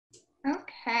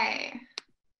Okay.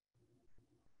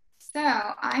 So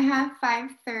I have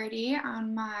 5:30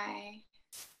 on my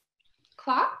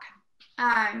clock.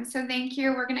 So thank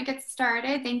you. We're going to get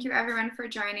started. Thank you everyone for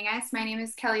joining us. My name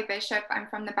is Kelly Bishop. I'm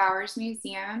from the Bowers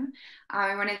Museum.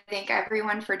 I want to thank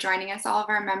everyone for joining us, all of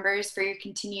our members, for your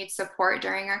continued support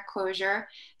during our closure.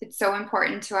 It's so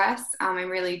important to us. I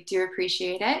really do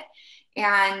appreciate it.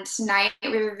 And tonight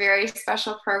we have a very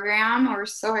special program. We're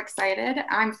so excited.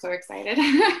 I'm so excited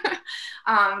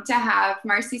to have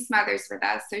Marcy Smothers with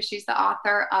us. So she's the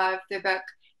author of the book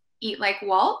Eat Like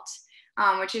Walt,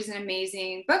 which is an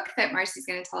amazing book that Marcy's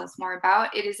going to tell us more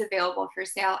about. It is available for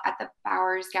sale at the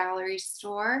Bowers Gallery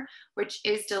store, which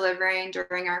is delivering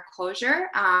during our closure.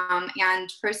 And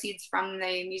proceeds from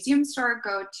the museum store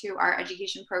go to our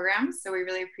education programs. So we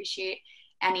really appreciate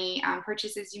any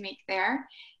purchases you make there.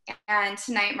 And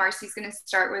tonight, Marcy's going to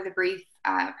start with a brief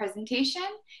presentation,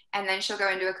 and then she'll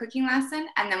go into a cooking lesson,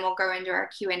 and then we'll go into our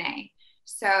Q&A.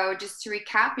 So just to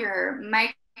recap, your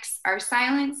mics are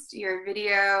silenced, your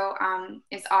video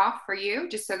is off for you,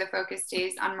 just so the focus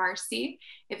stays on Marcy.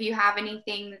 If you have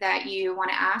anything that you want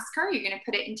to ask her, you're going to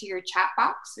put it into your chat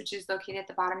box, which is located at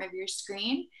the bottom of your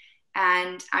screen.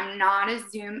 And I'm not a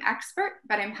Zoom expert,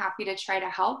 but I'm happy to try to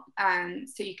help.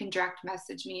 So you can direct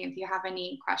message me if you have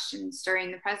any questions during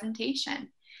the presentation.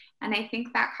 And I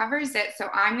think that covers it. So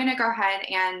I'm going to go ahead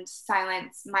and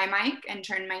silence my mic and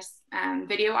turn my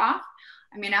video off.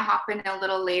 I'm going to hop in a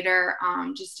little later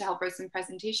just to help with some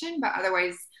presentation, but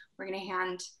otherwise we're going to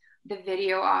hand the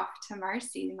video off to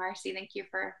Marcy. Marcy, thank you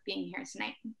for being here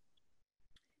tonight.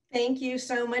 Thank you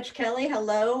so much, Kelly.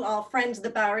 Hello, all friends of the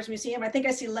Bowers Museum. I think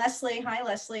I see Leslie. Hi,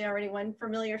 Leslie, already one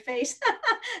familiar face.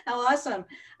 How awesome.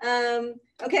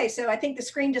 Okay, so I think the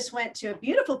screen just went to a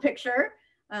beautiful picture.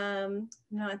 No,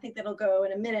 I think that'll go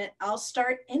in a minute. I'll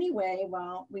start anyway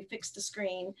while we fix the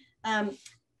screen.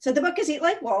 So the book is Eat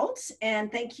Like Walt,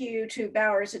 and thank you to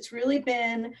Bowers. It's really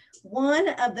been one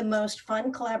of the most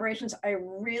fun collaborations. I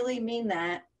really mean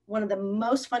that. One of the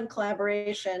most fun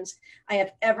collaborations I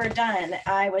have ever done.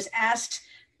 I was asked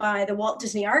by the Walt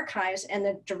Disney Archives and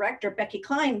the director, Becky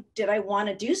Klein, did I want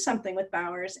to do something with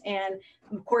Bowers? And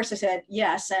of course I said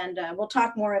yes, and we'll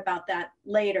talk more about that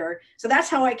later. So that's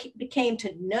how I became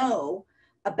to know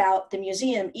about the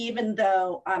museum, even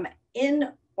though I'm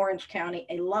in Orange County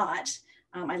a lot.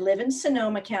 I live in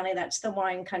Sonoma County, that's the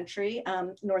wine country,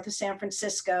 north of San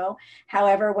Francisco.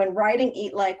 However, when writing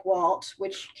Eat Like Walt,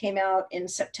 which came out in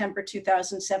September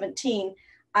 2017,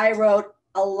 I wrote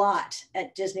a lot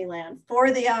at Disneyland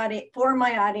for the audience, for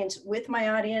my audience, with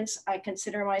my audience. I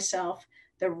consider myself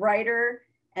the writer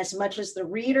as much as the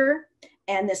reader.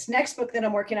 And this next book that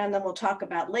I'm working on, that we'll talk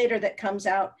about later, that comes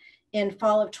out in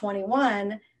fall of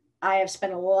 21, I have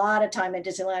spent a lot of time at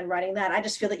Disneyland writing that. I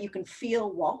just feel that you can feel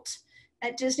Walt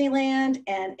at Disneyland,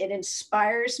 and it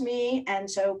inspires me. And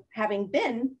so having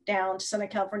been down to Southern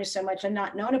California so much and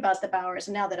not known about the Bowers,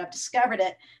 and now that I've discovered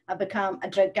it, I've become a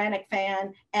gigantic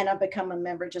fan, and I've become a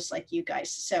member just like you guys.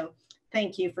 So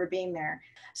thank you for being there.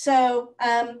 So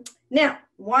now,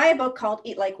 why a book called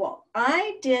Eat Like Walt?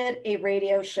 I did a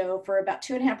radio show for about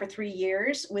 2.5 or 3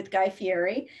 years with Guy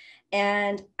Fieri.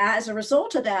 And as a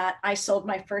result of that, I sold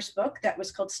my first book that was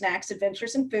called Snacks,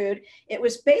 Adventures in Food. It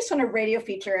was based on a radio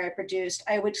feature I produced.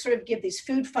 I would sort of give these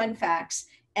food fun facts,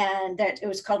 and that it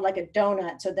was called like a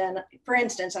donut. So then, for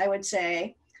instance, I would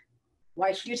say,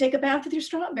 why should you take a bath with your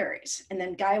strawberries? And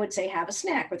then Guy would say, have a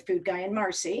snack with Food Guy and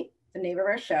Marcy, the name of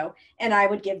our show. And I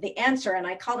would give the answer, and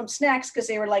I called them snacks because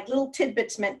they were like little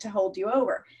tidbits meant to hold you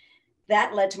over.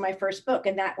 That led to my first book,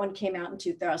 and that one came out in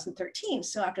 2013.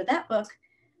 So after that book,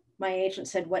 my agent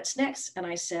said, what's next? And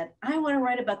I said, I want to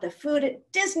write about the food at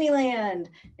Disneyland. And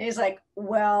he's like,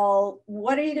 well,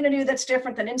 what are you going to do that's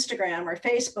different than Instagram or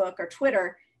Facebook or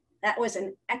Twitter? That was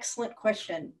an excellent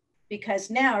question, because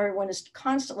now everyone is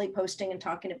constantly posting and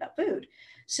talking about food.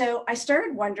 So I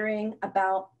started wondering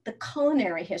about the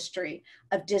culinary history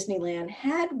of Disneyland.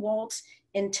 Had Walt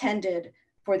intended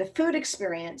for the food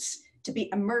experience to be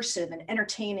immersive and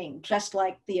entertaining, just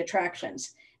like the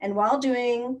attractions? And while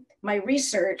doing my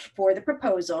research for the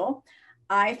proposal,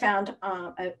 I found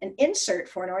an insert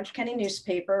for an Orange County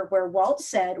newspaper where Walt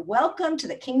said, welcome to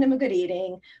the kingdom of good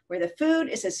eating, where the food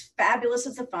is as fabulous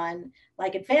as the fun,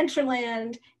 like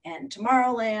Adventureland and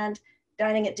Tomorrowland.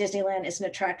 Dining at Disneyland is an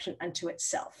attraction unto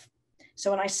itself.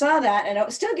 So when I saw that, and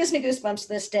it still gives me goosebumps to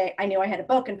this day, I knew I had a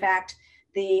book. In fact,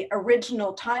 the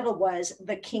original title was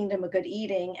The Kingdom of Good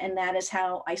Eating, and that is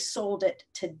how I sold it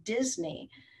to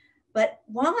Disney. But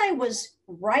while I was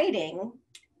writing,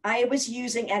 I was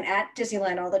using and at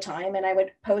Disneyland all the time, and I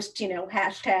would post,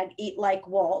 hashtag Eat Like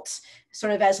Walt,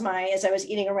 sort of as I was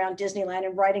eating around Disneyland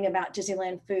and writing about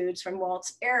Disneyland foods from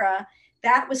Walt's era.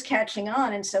 That was catching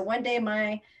on. And so one day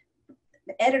my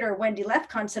editor, Wendy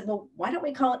Lefcon, said, well, why don't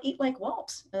we call it Eat Like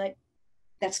Walt? And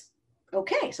that's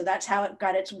okay. So that's how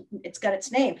it's got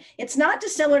its name. It's not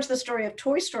dissimilar to the story of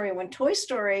Toy Story. When Toy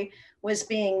Story was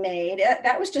being made,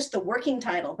 that was just the working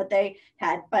title, but they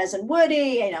had Buzz and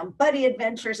Woody, Buddy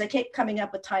Adventures. They kept coming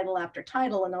up with title after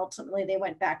title, and ultimately they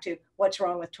went back to What's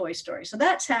Wrong with Toy Story. So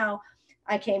that's how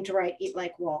I came to write Eat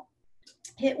Like Walt.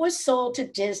 It was sold to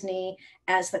Disney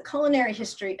as the culinary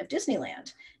history of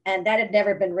Disneyland, and that had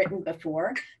never been written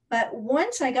before. But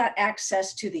once I got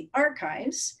access to the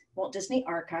archives, Walt Disney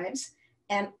Archives,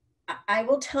 and I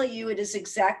will tell you, it is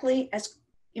exactly as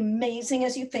amazing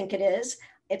as you think it is.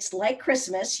 It's like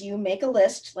Christmas. You make a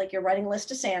list, like you're writing a list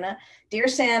to Santa. Dear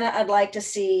Santa, I'd like to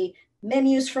see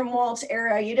menus from Walt's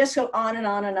era. You just go on and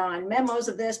on and on. Memos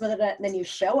of this, blah, blah, blah, and then you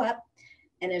show up.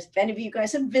 And if any of you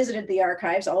guys have visited the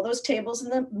archives, all those tables in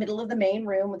the middle of the main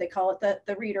room, they call it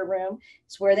the reader room,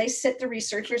 it's where they sit the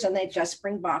researchers, and they just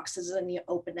bring boxes and you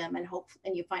open them and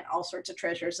you find all sorts of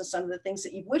treasures, and some of the things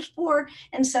that you wished for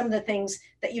and some of the things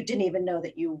that you didn't even know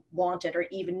that you wanted or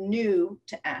even knew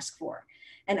to ask for.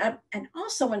 And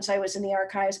also, once I was in the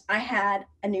archives, I had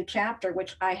a new chapter,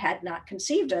 which I had not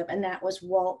conceived of, and that was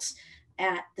Walt's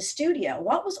at the studio.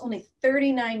 Walt was only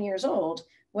 39 years old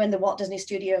when the Walt Disney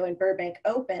Studio in Burbank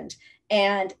opened.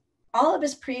 And all of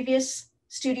his previous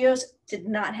studios did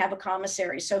not have a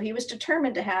commissary. So he was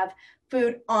determined to have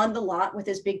food on the lot with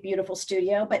his big, beautiful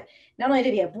studio. But not only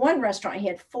did he have one restaurant, he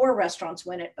had 4 restaurants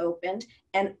when it opened,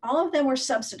 and all of them were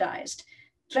subsidized.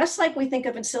 Just like we think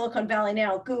of in Silicon Valley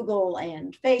now, Google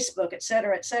and Facebook, et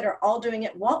cetera, all doing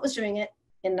it. Walt was doing it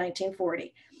in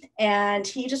 1940. And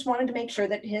he just wanted to make sure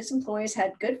that his employees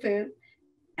had good food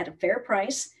at a fair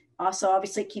price. Also,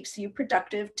 obviously, it keeps you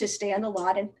productive to stay on the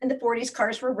lot. And in the 40s,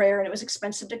 cars were rare and it was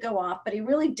expensive to go off, but he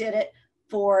really did it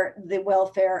for the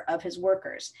welfare of his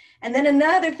workers. And then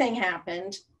another thing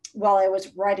happened while I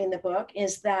was writing the book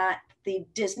is that the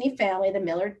Disney family, the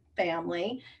Miller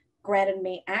family, granted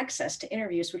me access to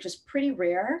interviews, which is pretty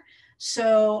rare.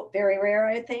 So very rare,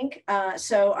 I think.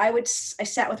 So I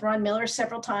sat with Ron Miller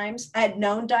several times. I had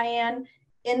known Diane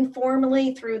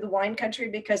informally through the wine country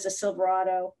because the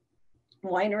Silverado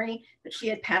winery, but she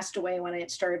had passed away when I had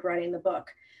started writing the book.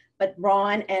 But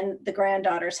Ron and the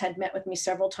granddaughters had met with me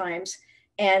several times.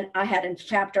 And I had a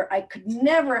chapter I could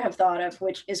never have thought of,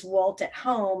 which is Walt at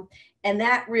Home. And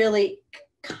that really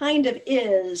kind of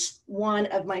is one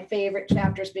of my favorite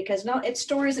chapters because it's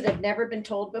stories that have never been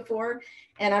told before.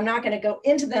 And I'm not going to go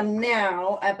into them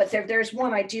now, but there's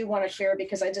one I do want to share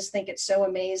because I just think it's so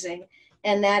amazing.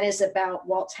 And that is about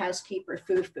Walt's housekeeper,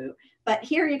 Fufu. But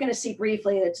here you're going to see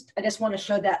briefly, I just want to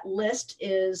show that list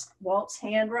is Walt's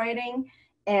handwriting.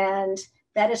 And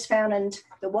that is found in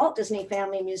the Walt Disney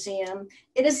Family Museum.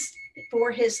 It is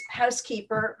for his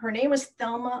housekeeper. Her name was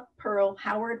Thelma Pearl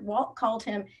Howard. Walt called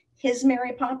him his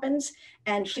Mary Poppins,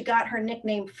 and she got her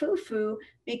nickname Fufu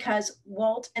because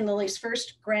Walt and Lily's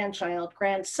first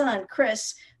grandson,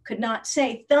 Chris, could not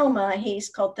say Thelma. He's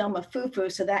called Thelma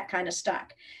Fufu, so that kind of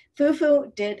stuck.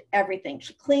 Fufu did everything.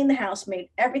 She cleaned the house, made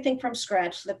everything from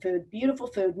scratch, the food, beautiful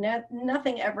food,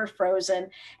 nothing ever frozen.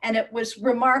 And it was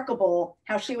remarkable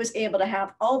how she was able to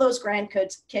have all those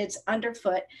grandkids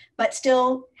underfoot, but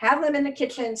still have them in the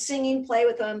kitchen, singing, play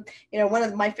with them. One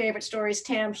of my favorite stories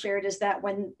Tam shared is that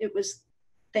when it was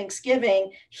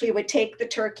Thanksgiving, she would take the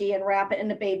turkey and wrap it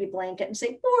in a baby blanket and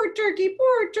say, poor turkey,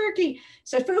 poor turkey.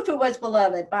 So Fufu was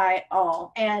beloved by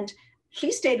all. And she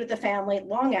stayed with the family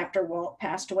long after Walt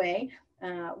passed away.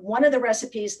 One of the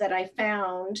recipes that I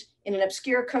found in an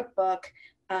obscure cookbook,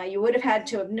 you would have had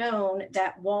to have known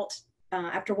that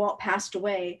after Walt passed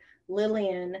away,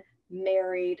 Lillian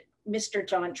married Mr.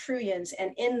 John Truyans.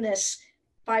 And in this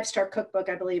 5-star cookbook,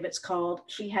 I believe it's called,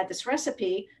 she had this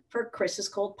recipe for Chris's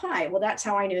Cold Pie. Well, that's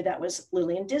how I knew that was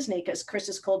Lillian Disney, because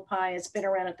Chris's Cold Pie has been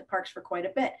around at the parks for quite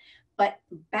a bit. But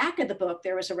back of the book,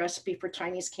 there was a recipe for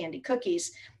Chinese candy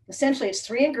cookies. Essentially, it's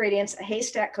 3 ingredients: a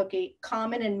haystack cookie,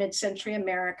 common in mid-century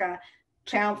America,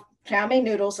 chow mein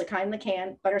noodles, the kind in the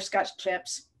can, butterscotch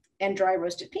chips, and dry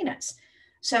roasted peanuts.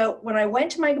 So when I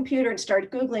went to my computer and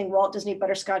started Googling Walt Disney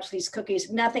butterscotch these cookies,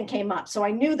 nothing came up. So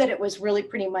I knew that it was really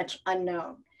pretty much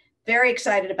unknown. Very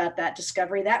excited about that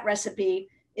discovery. That recipe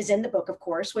is in the book, of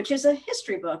course, which is a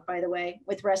history book, by the way,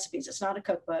 with recipes. It's not a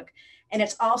cookbook. And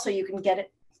it's also, you can get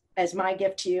it as my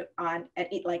gift to you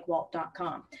at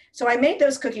eatlikewalt.com. So I made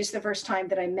those cookies the first time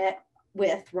that I met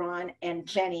with Ron and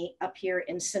Jenny up here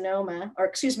in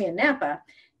in Napa.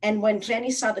 And when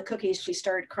Jenny saw the cookies, she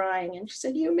started crying and she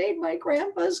said, "You made my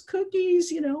grandpa's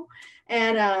cookies, you know,"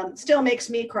 and still makes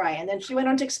me cry. And then she went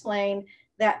on to explain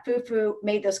that Fufu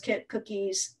made those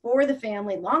cookies for the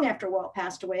family long after Walt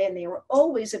passed away, and they were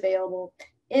always available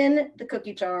in the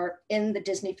cookie jar in the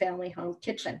Disney family home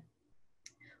kitchen.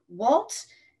 Walt,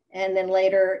 and then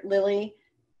later Lily,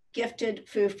 gifted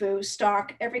Fufu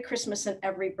stock every Christmas and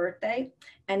every birthday.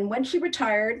 And when she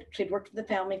retired, she'd worked for the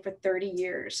family for 30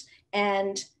 years.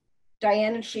 And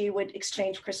Diane and she would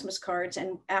exchange Christmas cards.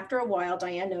 And after a while,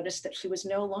 Diane noticed that she was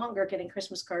no longer getting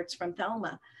Christmas cards from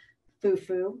Thelma.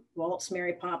 Fufu, Walt's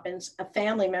Mary Poppins, a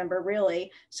family member really.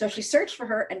 So she searched for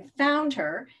her and found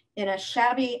her in a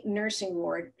shabby nursing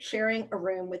ward, sharing a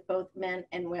room with both men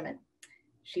and women.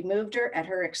 She moved her at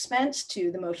her expense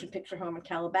to the motion picture home in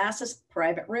Calabasas,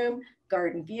 private room,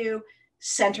 garden view,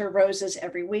 sent her roses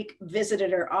every week,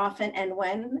 visited her often. And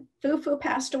when Fufu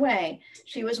passed away,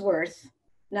 she was worth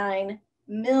 $9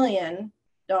 million.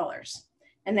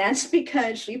 And that's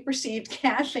because she perceived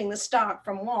cashing the stock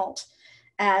from Walt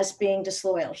as being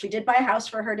disloyal. She did buy a house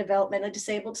for her developmentally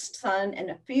disabled son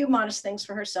and a few modest things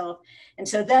for herself. And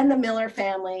so then the Miller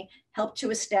family helped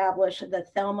to establish the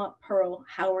Thelma Pearl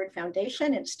Howard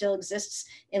Foundation. It still exists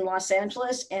in Los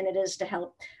Angeles, and it is to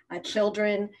help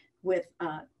children with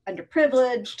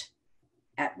underprivileged,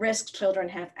 at-risk children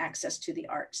have access to the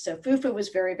arts. So Fufu was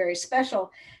very, very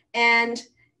special. And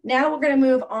now we're going to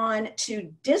move on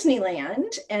to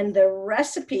Disneyland and the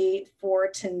recipe for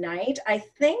tonight. I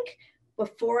think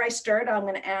before I start, I'm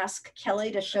going to ask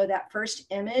Kelly to show that first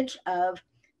image of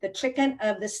the Chicken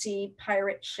of the Sea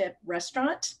Pirate Ship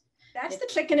restaurant. That's the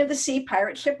Chicken of the Sea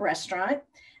Pirate Ship restaurant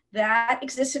that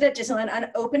existed at Disneyland on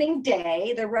opening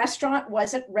day. The restaurant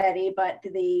wasn't ready, but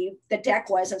the deck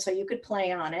was, and so you could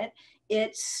play on it.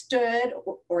 It stood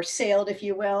or sailed, if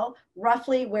you will,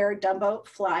 roughly where Dumbo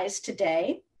flies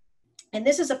today. And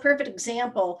this is a perfect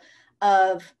example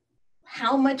of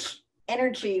how much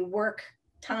energy, work,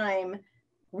 time,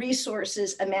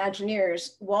 resources,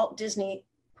 Imagineers Walt Disney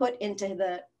put into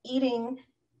the eating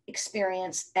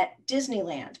experience at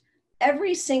Disneyland.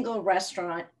 Every single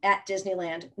restaurant at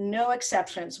Disneyland, no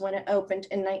exceptions, when it opened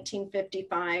in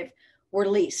 1955, were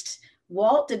leased.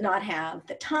 Walt did not have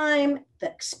the time, the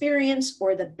experience,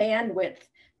 or the bandwidth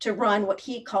to run what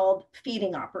he called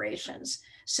feeding operations.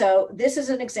 So this is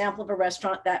an example of a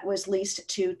restaurant that was leased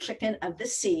to Chicken of the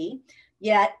Sea,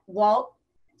 yet Walt,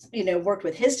 worked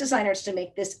with his designers to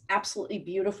make this absolutely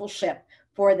beautiful ship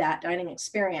for that dining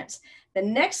experience. The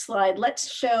next slide,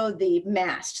 let's show the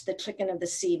mast, the Chicken of the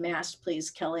Sea mast, please,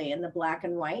 Kelly, in the black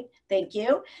and white. Thank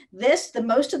you.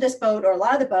 Most of this boat, or a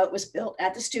lot of the boat, was built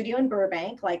at the studio in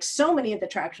Burbank, like so many of the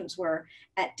attractions were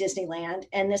at Disneyland.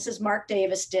 And this is Mark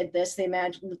Davis did this,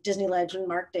 the Disney legend,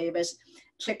 Mark Davis,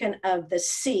 Chicken of the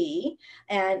Sea.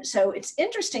 And so it's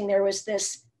interesting, there was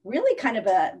this really kind of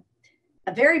a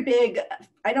very big,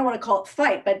 I don't want to call it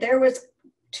fight, but there was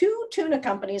two tuna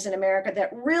companies in America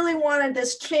that really wanted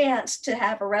this chance to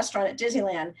have a restaurant at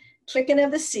Disneyland, Chicken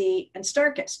of the Sea and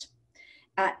Starkist.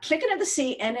 Chicken of the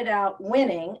Sea ended up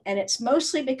winning, and it's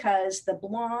mostly because the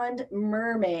blonde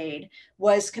mermaid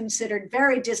was considered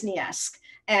very Disney-esque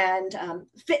and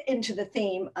fit into the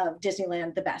theme of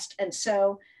Disneyland the best. And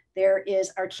so there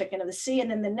is our Chicken of the Sea.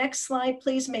 And then the next slide,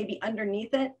 please, maybe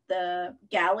underneath it, the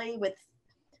galley with,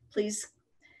 please.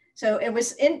 So it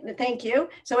was thank you.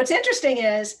 So what's interesting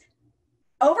is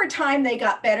over time, they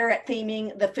got better at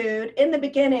theming the food. In the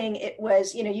beginning, it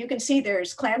was, you can see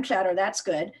there's clam chowder, that's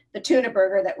good. The tuna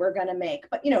burger that we're gonna make,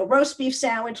 but roast beef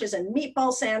sandwiches and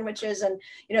meatball sandwiches. And,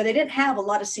 they didn't have a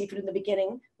lot of seafood in the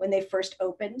beginning when they first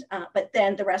opened, but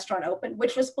then the restaurant opened,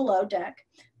 which was below deck.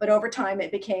 But over time,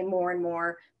 it became more and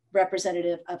more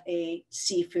representative of a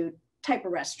seafood type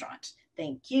of restaurant.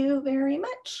 Thank you very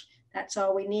much. That's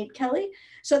all we need, Kelly.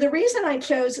 So the reason I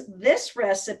chose this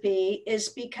recipe is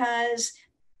because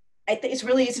I think it's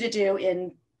really easy to do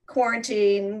in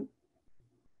quarantine,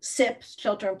 SIP,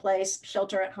 shelter in place,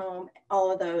 shelter at home,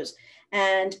 all of those.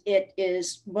 And it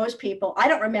is most people, I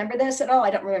don't remember this at all. I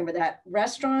don't remember that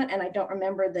restaurant, and I don't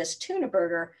remember this tuna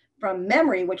burger from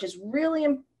memory, which is really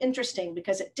interesting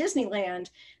because at Disneyland,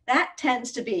 that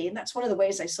tends to be, and that's one of the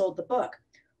ways I sold the book,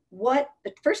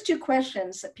 the first two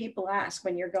questions that people ask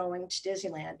when you're going to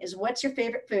Disneyland is what's your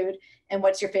favorite food and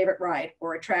what's your favorite ride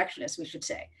or attraction, as we should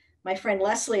say. My friend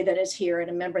Leslie that is here and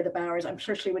a member of the Bowers, I'm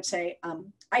sure she would say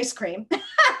ice cream.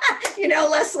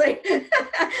 Leslie,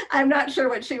 I'm not sure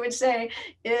what she would say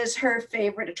is her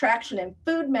favorite attraction, and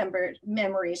food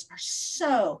memories are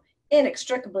so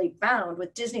inextricably bound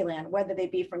with Disneyland, whether they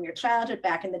be from your childhood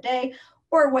back in the day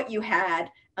or what you had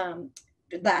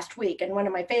last week. And one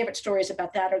of my favorite stories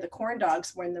about that are the corn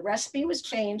dogs, when the recipe was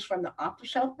changed from the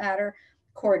off-the-shelf batter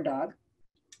corn dog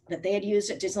that they had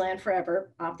used at Disneyland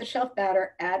forever, off the shelf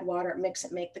batter, add water, mix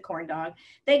it, make the corn dog.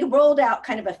 They rolled out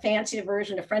kind of a fancier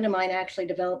version. A friend of mine actually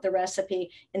developed the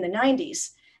recipe in the 90s.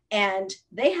 And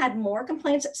they had more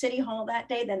complaints at City Hall that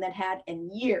day than they'd had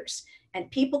in years. And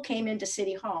people came into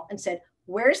City Hall and said,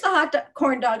 where's the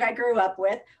corn dog I grew up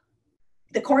with?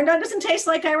 The corn dog doesn't taste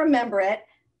like I remember it.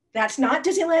 That's not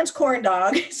Disneyland's corn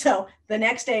dog. So the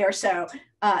next day or so,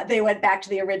 they went back to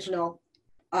the original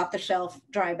off the shelf,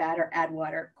 dry batter, add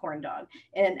water, corn dog.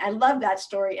 And I love that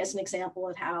story as an example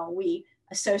of how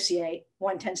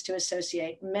one tends to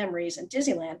associate memories in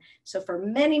Disneyland. So for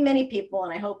many, many people,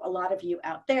 and I hope a lot of you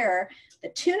out there, the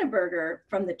tuna burger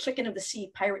from the Chicken of the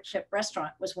Sea Pirate Ship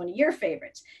restaurant was one of your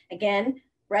favorites. Again,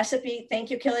 recipe, thank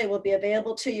you, Kelly, will be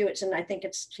available to you.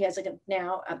 She has it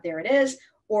now, there it is,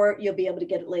 or you'll be able to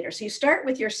get it later. So you start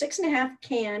with your 6.5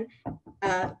 can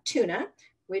tuna,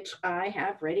 which I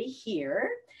have ready here.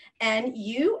 And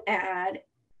you add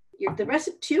the rest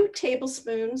of 2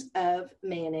 tablespoons of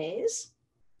mayonnaise.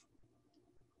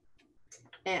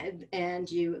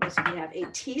 And you have a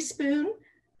teaspoon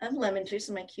of lemon juice,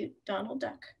 and my cute Donald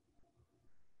Duck.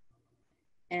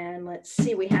 And let's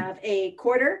see, we have a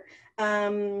quarter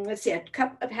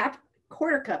cup of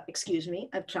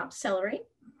chopped celery.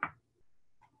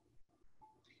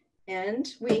 And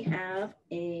we have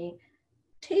a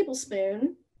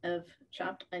tablespoon of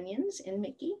chopped onions in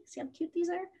Mickey. See how cute these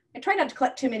are? I try not to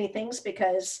collect too many things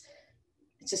because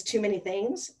it's just too many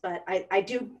things, but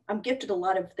I'm gifted a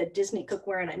lot of the Disney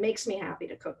cookware, and it makes me happy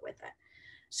to cook with it.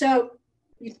 So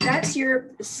that's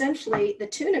essentially the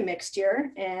tuna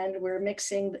mixture, and we're mix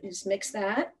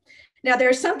that. Now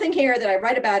there's something here that I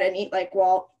write about in Eat Like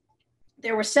Walt.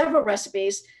 There were several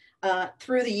recipes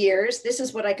through the years. This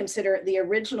is what I consider the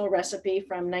original recipe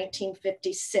from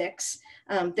 1956.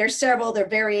 There's several, their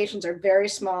variations are very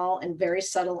small and very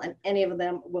subtle, and any of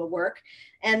them will work.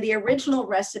 And the original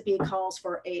recipe calls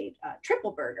for a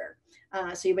triple burger.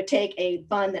 So you would take a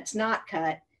bun that's not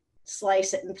cut,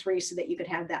 slice it in 3 so that you could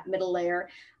have that middle layer.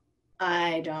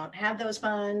 I don't have those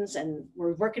buns, and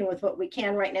we're working with what we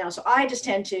can right now. So I just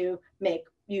tend to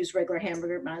use regular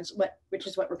hamburger buns, which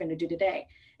is what we're going to do today.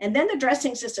 And then the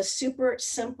dressing is just a super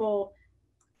simple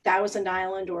Thousand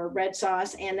Island or red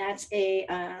sauce. And that's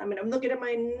I'm looking at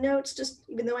my notes, just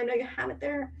even though I know you have it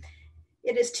there.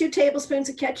 It is 2 tablespoons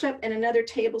of ketchup and another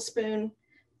tablespoon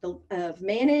of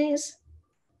mayonnaise.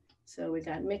 So we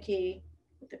got Mickey.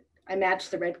 I matched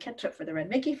the red ketchup for the red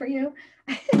Mickey for you.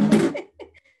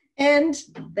 And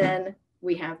then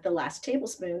we have the last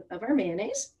tablespoon of our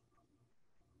mayonnaise.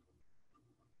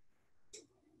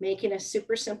 Making a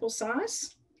super simple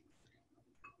sauce,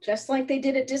 just like they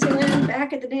did at Disneyland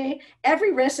back in the day.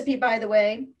 Every recipe, by the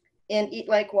way, in Eat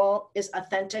Like Walt is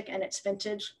authentic and it's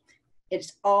vintage.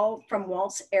 It's all from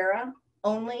Walt's era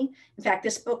only. In fact,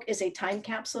 this book is a time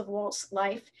capsule of Walt's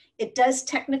life. It does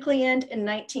technically end in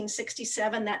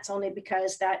 1967. That's only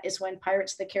because that is when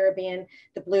Pirates of the Caribbean,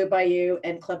 The Blue Bayou,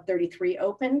 and Club 33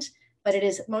 opened. But it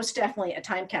is most definitely a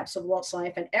time capsule of Walt's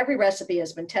life, and every recipe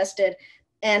has been tested.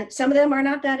 And some of them are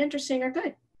not that interesting or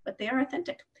good, but they are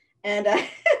authentic. And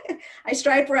I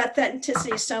strive for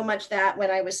authenticity so much that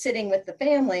when I was sitting with the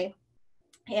family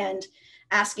and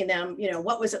asking them,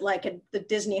 what was it like at the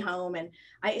Disney home? And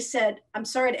I said, I'm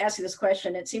sorry to ask you this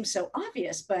question. It seems so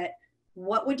obvious, but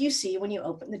what would you see when you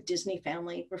open the Disney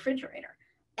family refrigerator?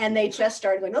 And they just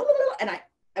started going, oh, and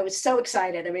I was so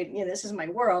excited. I mean, this is my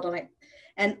world.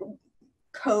 And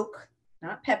Coke,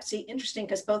 not Pepsi. Interesting,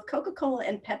 because both Coca-Cola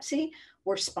and Pepsi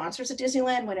were sponsors of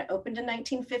Disneyland when it opened in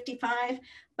 1955.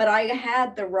 But I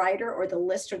had the rider or the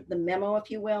list or the memo,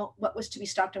 if you will, what was to be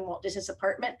stocked in Walt Disney's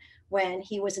apartment when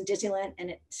he was in Disneyland, and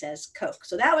it says Coke.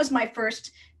 So that was my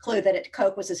first clue that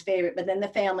Coke was his favorite, but then the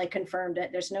family confirmed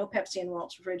it. There's no Pepsi in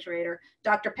Walt's refrigerator.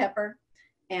 Dr. Pepper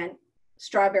and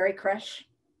Strawberry Crush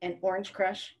and Orange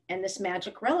Crush and this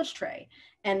magic relish tray.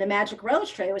 And the magic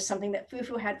relish tray was something that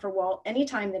Fufu had for Walt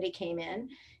anytime that he came in.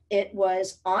 It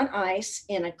was on ice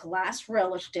in a glass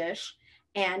relish dish,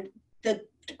 and the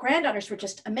granddaughters were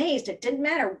just amazed. It didn't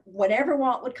matter. Whenever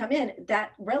Walt would come in,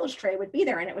 that relish tray would be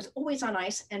there, and it was always on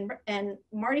ice. And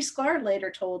Marty Sklar later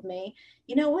told me,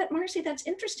 you know what, Marcy, that's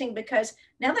interesting, because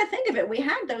now that I think of it, we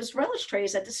had those relish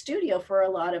trays at the studio for a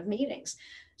lot of meetings.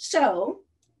 So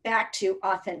back to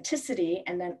authenticity,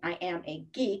 and then I am a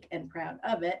geek and proud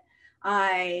of it.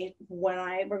 We're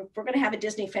going to have a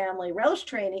Disney family relish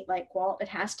tray and Eat Like Walt, it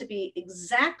has to be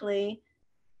exactly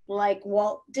like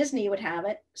Walt Disney would have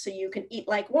it, so you can eat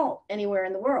like Walt anywhere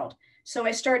in the world. So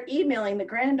I start emailing the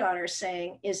granddaughter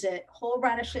saying, is it whole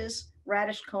radishes,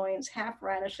 radish coins, half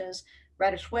radishes,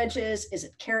 radish wedges? Is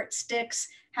it carrot sticks?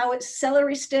 How it's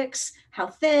celery sticks? How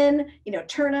thin? You know,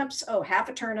 turnips. Oh, half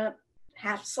a turnip,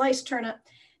 half sliced turnip.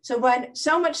 So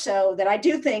much so that I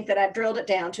do think that I've drilled it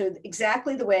down to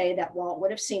exactly the way that Walt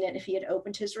would have seen it if he had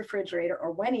opened his refrigerator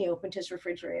or when he opened his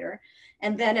refrigerator.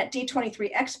 And then at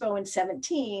D23 Expo in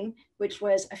 17, which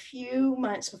was a few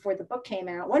months before the book came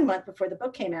out, 1 month before the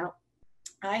book came out,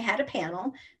 I had a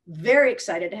panel, very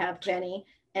excited to have Jenny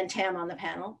and Tam on the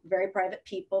panel, very private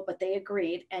people, but they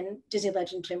agreed, and Disney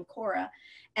legend Jim Cora.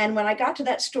 And when I got to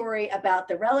that story about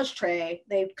the relish tray,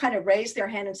 they kind of raised their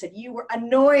hand and said, you were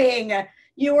annoying,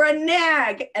 you were a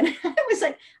nag. And I was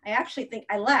like, I actually think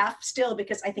I laugh still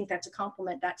because I think that's a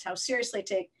compliment. That's how seriously I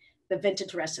take the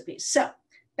vintage recipes. So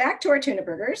back to our tuna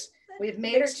burgers. We've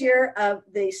made a mixture of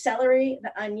the celery,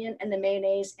 the onion, and the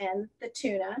mayonnaise and the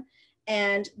tuna.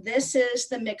 And this is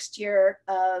the mixture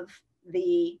of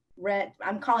the red,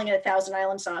 I'm calling it a Thousand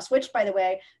Island sauce, which, by the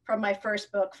way, from my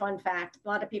first book, fun fact, a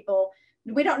lot of people,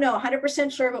 we don't know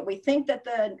 100% sure, but we think that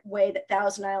the way that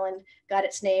Thousand Island got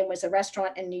its name was a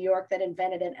restaurant in New York that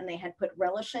invented it, and they had put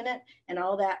relish in it, and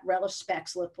all that relish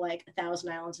specks looked like a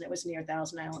Thousand Islands, and it was near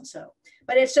Thousand Islands. So,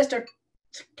 but it's just a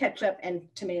ketchup and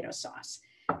tomato sauce.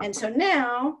 And so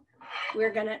now we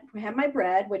have my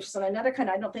bread, which is on another kind.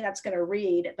 I don't think that's gonna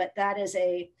read, but that is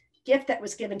a gift that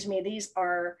was given to me. These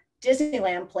are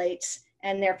Disneyland plates,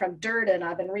 and they're from Durden.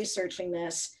 I've been researching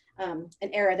this, an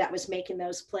era that was making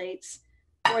those plates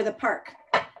for the park.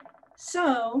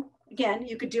 So again,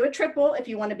 you could do a triple. If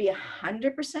you want to be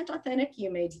 100% authentic,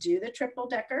 you may do the triple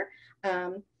decker.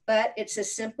 But it's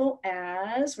as simple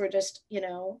as we're just,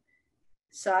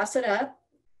 sauce it up.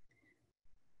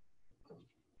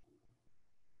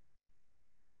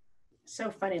 So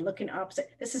funny, looking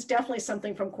opposite. This is definitely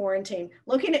something from quarantine.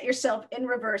 Looking at yourself in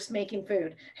reverse, making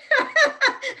food.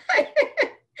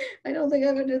 I don't think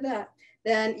I would do that.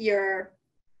 Then your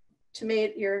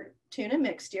tuna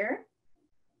mixture.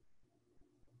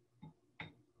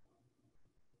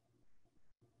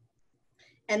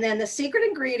 And then the secret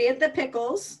ingredient, the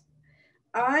pickles.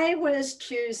 I was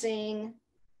choosing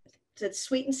the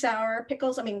sweet and sour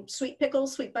pickles. I mean, sweet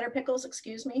butter pickles,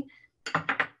 excuse me.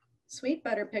 Sweet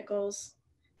butter pickles.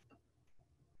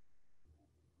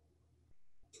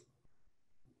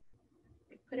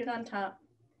 Put it on top.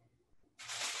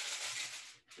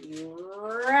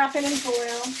 You wrap it in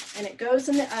foil, and it goes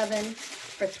in the oven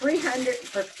for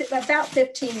about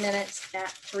 15 minutes at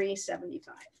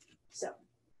 375. So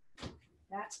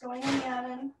that's going in the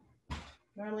oven.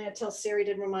 Normally until Siri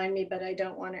did remind me, but I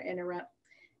don't want to interrupt.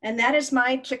 And that is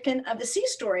my chicken of the sea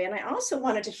story. And I also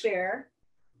wanted to share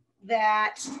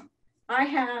that I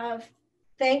have,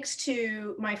 thanks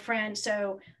to my friend,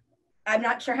 so I'm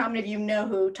not sure how many of you know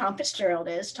who Tom Fitzgerald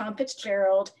is. Tom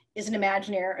Fitzgerald is an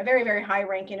Imagineer, a very, very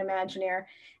high-ranking Imagineer,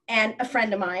 and a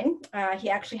friend of mine. He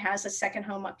actually has a second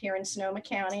home up here in Sonoma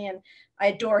County, and I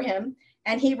adore him.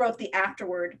 And he wrote the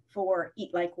afterword for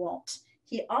Eat Like Walt.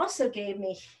 He also gave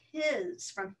me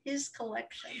from his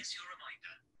collection.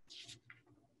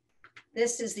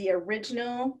 This is the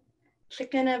original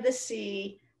Chicken of the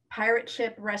Sea pirate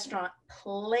ship restaurant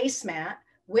placemat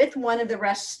with one of the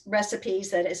recipes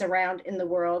that is around in the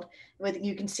world.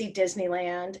 You can see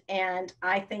Disneyland, and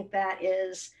I think that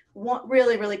is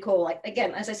really, really cool. Like,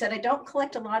 again, as I said, I don't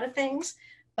collect a lot of things,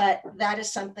 but that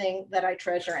is something that I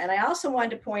treasure. And I also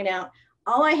wanted to point out,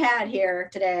 all I had here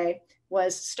today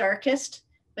was Starkist,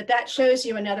 but that shows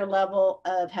you another level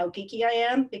of how geeky I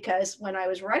am, because when I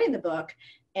was writing the book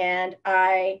and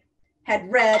I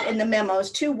had read in the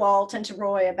memos to Walt and to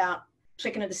Roy about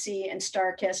Chicken of the Sea and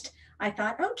Starkist, I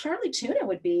thought, oh, Charlie Tuna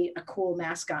would be a cool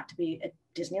mascot to be at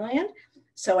Disneyland.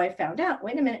 So I found out,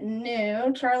 wait a minute,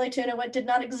 no, Charlie Tuna did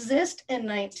not exist in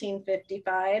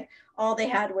 1955. All they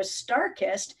had was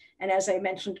Starkist. And as I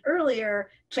mentioned earlier,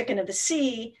 Chicken of the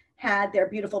Sea had their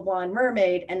beautiful blonde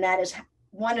mermaid, and that is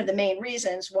one of the main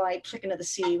reasons why Chicken of the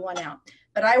Sea won out.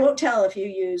 But I won't tell if you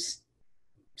use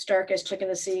Starkist, Chicken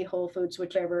of the Sea, Whole Foods,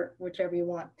 whichever you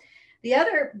want. The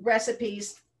other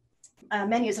recipes,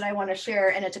 menus that I want to share,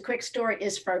 and it's a quick story,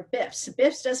 is for Biff's.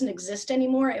 Biff's doesn't exist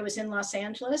anymore. It was in Los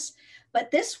Angeles, but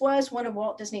this was one of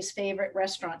Walt Disney's favorite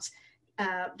restaurants.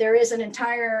 There is an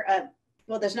entire,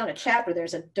 well, there's not a chapter,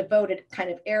 there's a devoted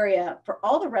kind of area for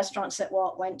all the restaurants that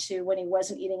Walt went to when he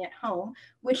wasn't eating at home,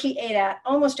 which he ate at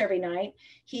almost every night.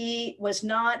 He was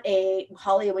not a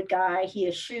Hollywood guy. He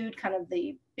eschewed kind of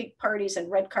the big parties and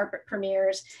red carpet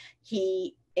premieres.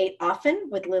 He ate often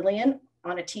with Lillian,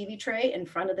 on a TV tray in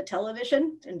front of the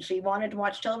television, and she wanted to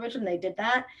watch television. They did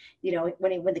that. You know,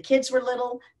 when the kids were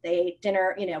little, they ate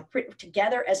dinner, you know,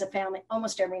 together as a family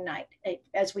almost every night.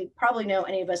 As we probably know,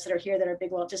 any of us that are here that are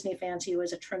big Walt Disney fans, he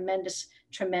was a tremendous,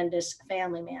 tremendous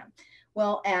family man.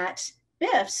 Well, at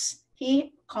Biff's,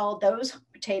 he called those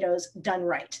potatoes done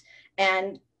right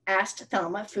and asked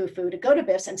Thelma Fufu to go to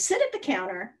Biff's and sit at the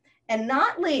counter and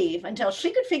not leave until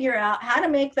she could figure out how to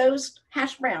make those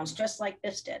hash browns just like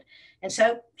Biff's did. And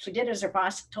so she did as her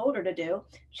boss told her to do.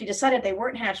 She decided they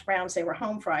weren't hash browns, they were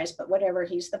home fries, but whatever,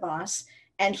 he's the boss.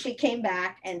 And she came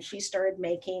back and she started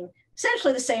making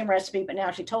essentially the same recipe, but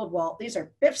now she told Walt, these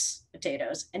are Biff's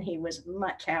potatoes, and he was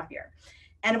much happier.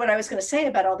 And what I was going to say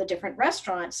about all the different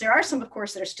restaurants, there are some, of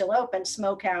course, that are still open,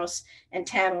 Smokehouse and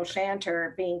Tam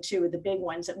O'Shanter being two of the big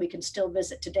ones that we can still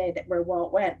visit today that where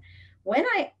Walt went.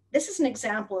 This is an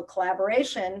example of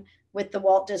collaboration with the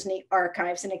Walt Disney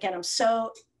Archives. And again, I'm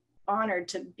so honored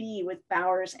to be with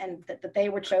Bowers and that they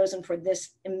were chosen for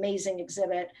this amazing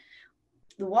exhibit.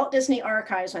 The Walt Disney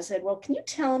Archives, I said, well, can you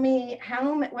tell me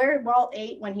where Walt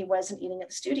ate when he wasn't eating at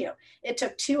the studio? It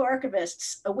took 2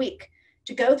 archivists a week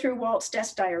to go through Walt's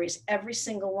desk diaries, every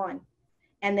single one.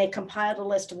 And they compiled a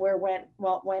list of where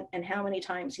Walt went and how many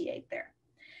times he ate there.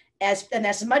 And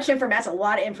that's much information, that's a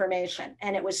lot of information.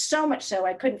 And it was so much so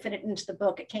I couldn't fit it into the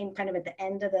book. It came kind of at the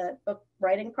end of the book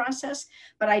writing process,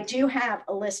 but I do have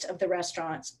a list of the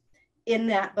restaurants in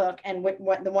that book and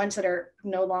what the ones that are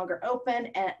no longer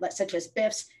open, such as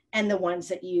Biff's, and the ones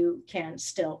that you can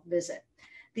still visit.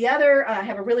 The other, I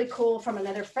have a really cool from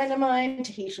another friend of mine,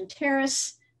 Tahitian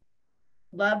Terrace.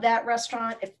 Love that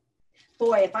restaurant.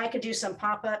 If I could do some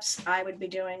pop-ups, I would be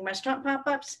doing restaurant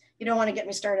pop-ups. You don't want to get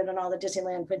me started on all the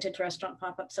Disneyland vintage restaurant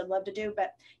pop-ups I'd love to do,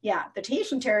 but yeah, the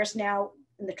Tahitian Terrace now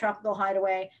in the Tropical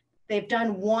Hideaway, they've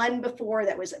done one before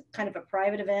that was kind of a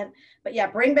private event, but yeah,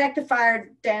 bring back the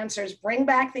fire dancers, bring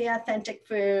back the authentic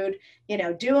food, you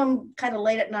know, do them kind of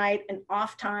late at night and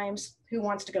off times. Who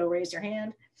wants to go? Raise your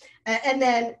hand. And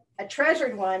then a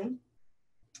treasured one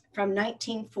from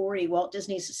 1940, Walt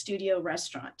Disney's Studio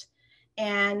Restaurant.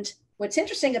 And what's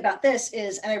interesting about this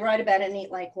is, and I write about it in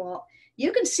Eat Like Walt,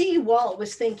 you can see Walt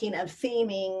was thinking of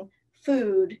theming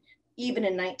food even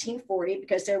in 1940,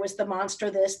 because there was the monster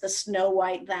this, the Snow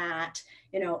White that,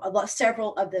 you know,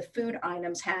 several of the food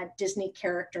items had Disney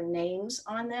character names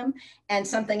on them. And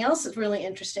something else that's really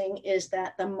interesting is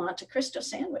that the Monte Cristo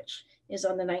sandwich is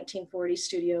on the 1940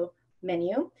 studio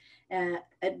menu.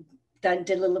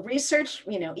 Did a little research,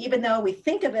 you know, even though we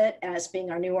think of it as being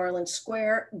our New Orleans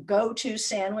Square go-to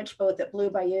sandwich, both at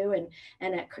Blue Bayou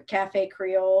and at Cafe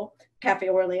Creole, Cafe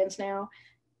Orleans now,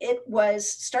 it was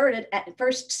started at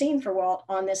first seen for Walt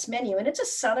on this menu. And it's a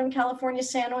Southern California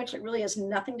sandwich. It really has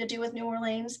nothing to do with New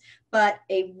Orleans, but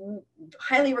a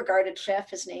highly regarded chef,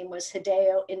 his name was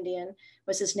Hideo Indian,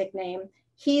 was his nickname.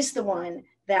 He's the one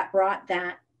that brought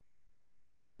that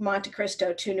Monte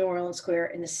Cristo to New Orleans Square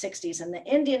in the 60s. And the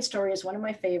Indian story is one of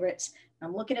my favorites.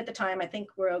 I'm looking at the time, I think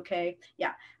we're okay.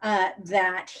 Yeah,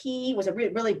 that he was a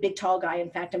really big, tall guy.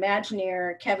 In fact,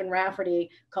 Imagineer Kevin Rafferty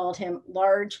called him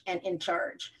large and in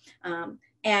charge.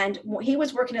 And he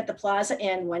was working at the Plaza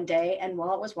Inn one day, and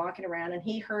Walt was walking around and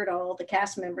he heard all the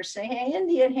cast members say, hey,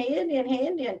 Indian, hey, Indian, hey,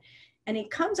 Indian. And he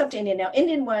comes up to Indian. Now,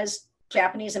 Indian was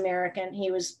Japanese American. He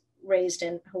was raised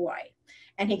in Hawaii.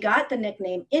 And he got the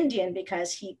nickname Indian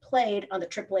because he played on the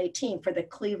AAA team for the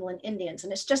Cleveland Indians.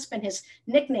 And it's just been his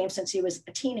nickname since he was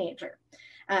a teenager.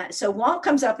 So Walt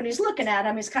comes up and he's looking at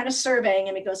him. He's kind of surveying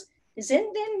him. He goes, is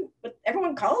Indian what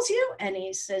everyone calls you? And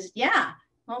he says, yeah.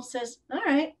 Walt says, all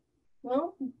right,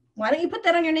 well, why don't you put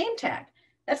that on your name tag?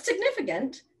 That's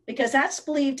significant because that's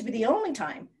believed to be the only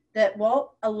time that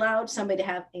Walt allowed somebody to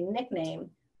have a nickname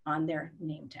on their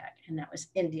name tag. And that was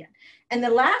Indian. And the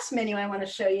last menu I want to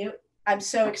show you, I'm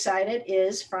so excited,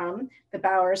 is from the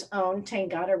Bowers' own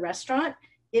Tangata restaurant.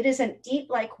 It is an Eat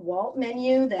Like Walt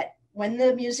menu that when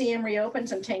the museum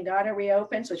reopens and Tangata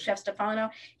reopens with Chef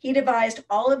Stefano, he devised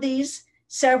all of these,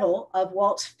 several of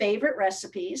Walt's favorite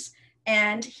recipes,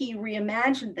 and he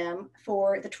reimagined them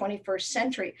for the 21st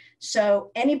century. So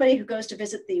anybody who goes to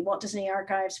visit the Walt Disney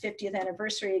Archives 50th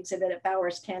anniversary exhibit at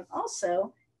Bowers can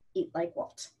also eat like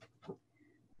Walt.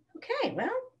 Okay, well,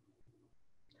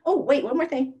 oh, wait, one more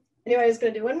thing. Anyway, I was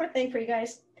going to do one more thing for you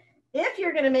guys. If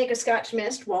you're going to make a Scotch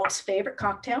Mist, Walt's favorite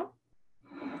cocktail,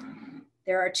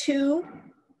 there are 2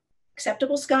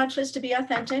 acceptable scotches to be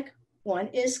authentic. One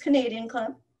is Canadian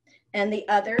Club, and the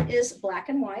other is Black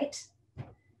and White.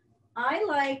 I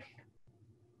like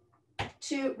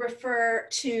to refer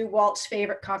to Walt's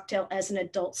favorite cocktail as an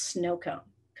adult snow cone,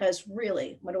 because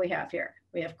really, what do we have here?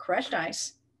 We have crushed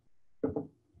ice,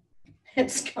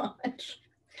 and scotch.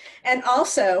 And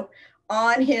also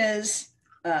on his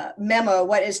memo,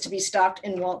 what is to be stocked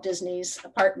in Walt Disney's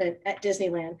apartment at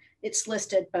Disneyland, it's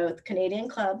listed both Canadian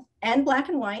Club and Black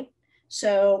and White.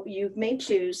 So you may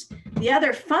choose. The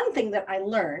other fun thing that I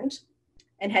learned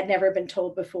and had never been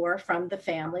told before from the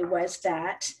family was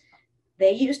that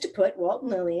they used to put, Walt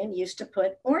and Lillian used to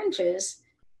put oranges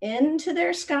into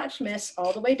their Scotch mist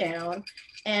all the way down.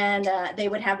 And they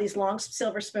would have these long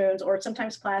silver spoons or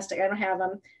sometimes plastic, I don't have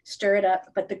them, stir it up.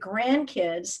 But the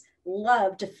grandkids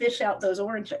love to fish out those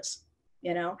oranges,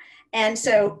 you know? And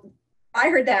so I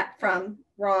heard that from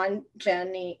Ron,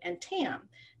 Jenny, and Tam.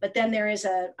 But then there is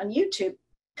on YouTube,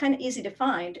 kind of easy to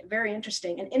find, very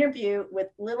interesting, an interview with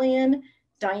Lillian,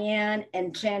 Diane,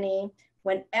 and Jenny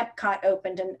when Epcot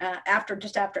opened, and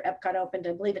just after Epcot opened,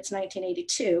 I believe it's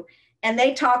 1982. And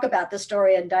they talk about the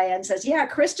story, and Diane says, yeah,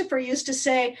 Christopher used to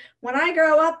say, when I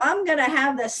grow up, I'm gonna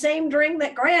have the same drink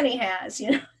that Granny has,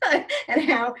 you know, and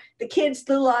how the kids'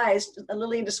 little eyes,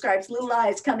 Lillian describes little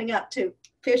eyes coming up to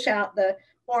fish out the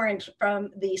orange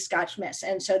from the Scotch mist.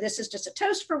 And so this is just a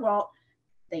toast for Walt.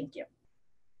 Thank you.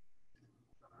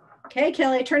 Okay,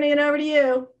 Kelly, turning it over to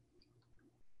you.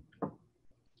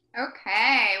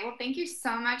 Okay, well, thank you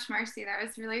so much, Marcy. That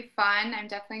was really fun. I'm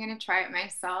definitely going to try it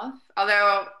myself.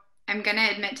 Although I'm going to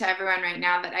admit to everyone right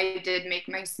now that I did make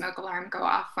my smoke alarm go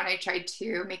off when I tried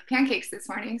to make pancakes this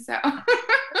morning. So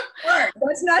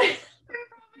that's not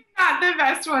the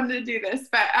best one to do this,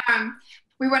 but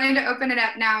we wanted to open it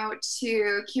up now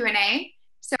to Q&A.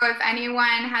 So if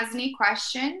anyone has any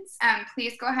questions,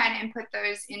 please go ahead and put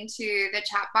those into the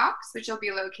chat box, which will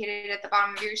be located at the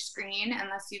bottom of your screen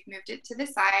unless you've moved it to the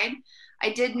side.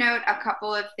 I did note a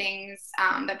couple of things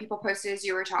that people posted as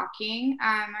you were talking,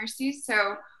 Marcy.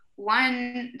 So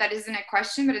one that isn't a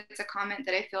question, but it's a comment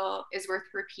that I feel is worth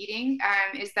repeating,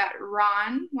 is that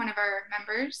Ron, one of our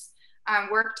members,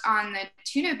 worked on the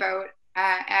tuna boat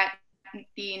at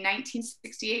the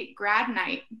 1968 grad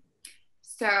night.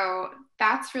 So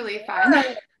that's really fun.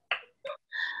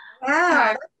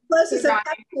 Wow, closest to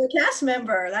a cast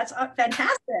member. That's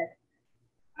fantastic.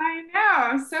 I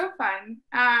know, so fun.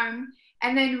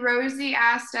 And then Rosie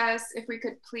asked us if we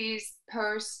could please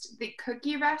post the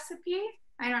cookie recipe.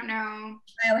 I don't know.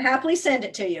 I'll happily send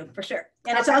it to you for sure.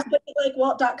 And it's also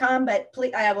eatlikeWalt.com, but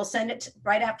please, I will send it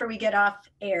right after we get off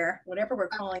air, whatever we're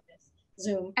calling this.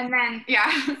 Zoom. And then,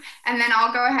 yeah, and then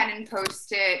I'll go ahead and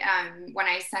post it when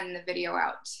I send the video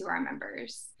out to our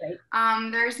members. Great.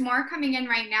 There's more coming in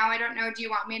right now. I don't know, do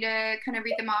you want me to kind of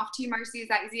read them off to you, Marcy? Is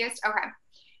that easiest? Okay.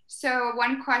 So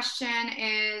one question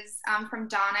is from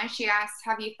Donna. She asks,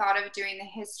 have you thought of doing the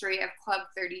history of Club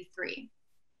 33?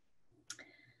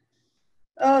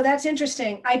 Oh, that's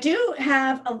interesting. I do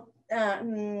have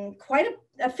quite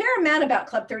a fair amount about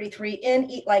Club 33 in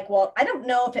Eat Like Walt. I don't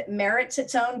know if it merits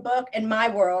its own book in my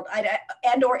world,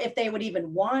 and or if they would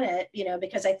even want it, you know,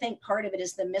 because I think part of it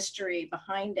is the mystery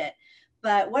behind it.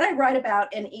 But what I write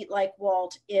about in Eat Like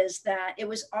Walt is that it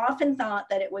was often thought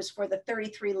that it was for the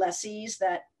 33 lessees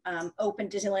that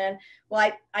opened Disneyland.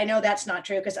 Well, I know that's not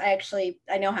true because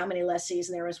I know how many lessees,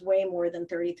 and there was way more than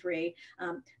 33.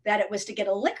 That it was to get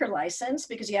a liquor license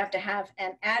because you have to have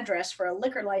an address for a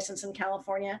liquor license in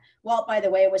California. Walt, by the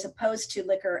way, was opposed to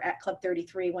liquor at Club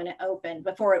 33 when it opened,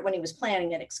 when he was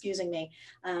planning it, excusing me.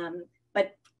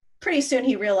 But pretty soon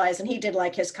he realized, and he did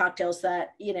like his cocktails,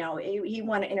 that, you know, he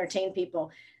wanted to entertain people.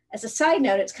 As a side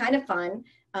note, it's kind of fun.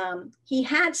 He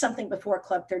had something before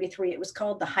Club 33. It was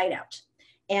called the Hideout.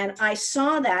 And I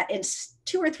saw that in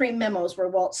 2 or 3 memos where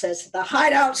Walt says, the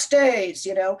Hideout stays,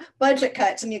 you know, budget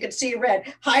cuts, and you could see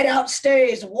red, Hideout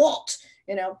stays, Walt,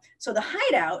 you know. So the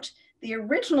Hideout, the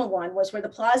original one, was where the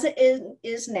plaza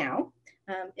is now.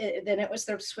 Then it was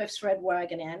the Swift's Red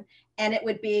Wagon Inn, and it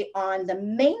would be on the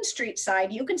Main Street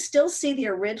side. You can still see the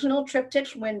original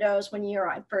triptych windows when you're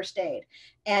on First Aid,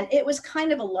 and it was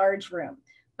kind of a large room.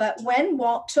 But when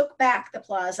Walt took back the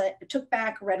plaza, took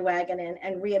back Red Wagon Inn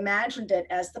and reimagined it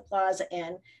as the Plaza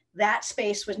Inn, that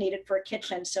space was needed for a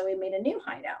kitchen, so he made a new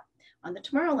hideout on the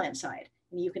Tomorrowland side,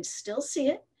 and you can still see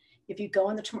it. If you go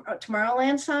on the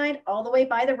Tomorrowland side, all the way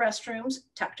by the restrooms,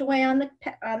 tucked away on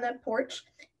the porch,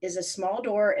 is a small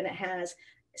door, and it has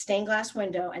a stained glass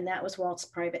window, and that was Walt's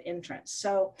private entrance.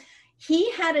 So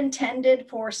he had intended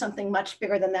for something much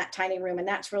bigger than that tiny room, and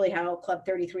that's really how Club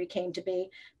 33 came to be.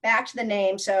 Back to the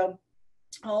name. So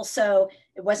also,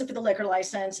 it wasn't for the liquor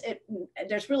license.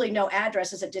 There's really no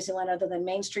addresses at Disneyland other than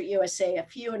Main Street USA, a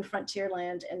few in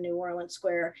Frontierland and New Orleans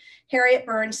Square. Harriet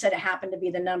Burns said it happened to be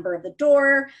the number of the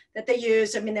door that they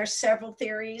used. I mean, there's several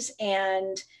theories.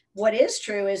 And what is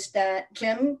true is that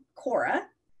Jim Cora,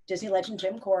 Disney legend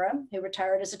Jim Cora, who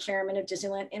retired as the chairman of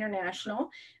Disneyland International,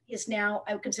 is now,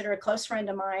 I would consider, a close friend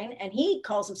of mine, and he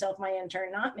calls himself my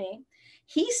intern, not me.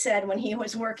 He said when he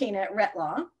was working at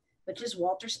Retlaw, which is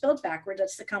Walter spelled backwards,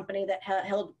 that's the company that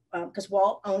held, because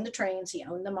Walt owned the trains, he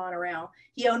owned the monorail,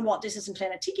 he owned Walt Disney's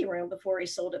Enchanted Tiki Room before he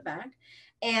sold it back.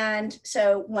 And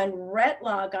so when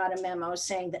Retlaw got a memo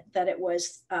saying that it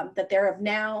was, that there have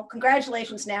now,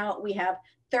 congratulations, now we have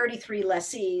 33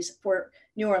 lessees for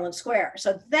New Orleans Square.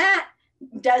 So that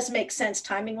does make sense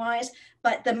timing wise,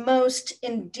 but the most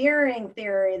endearing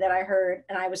theory that I heard,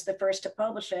 and I was the first to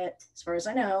publish it, as far as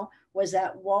I know, was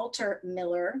that Walter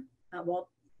Miller,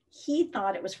 he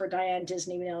thought it was for Diane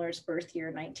Disney Miller's birth year,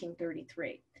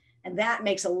 1933. And that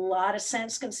makes a lot of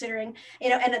sense considering,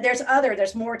 and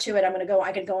there's more to it.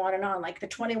 I could go on and on, like the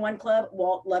 21 Club.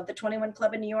 Walt loved the 21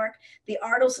 Club in New York. The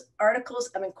articles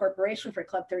of incorporation for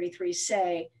Club 33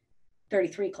 say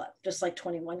 33 Club, just like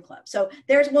 21 Club. So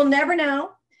we'll never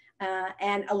know.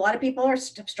 And a lot of people have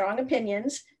strong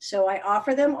opinions. So I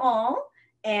offer them all,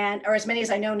 or as many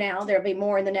as I know now. There'll be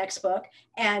more in the next book.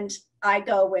 And I'm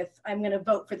going to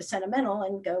vote for the sentimental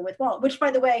and go with Walt, which,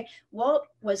 by the way, Walt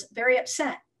was very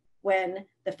upset when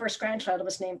the first grandchild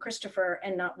was named Christopher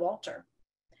and not Walter.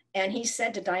 And he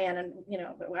said to Diane,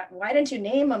 why didn't you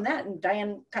name him that? And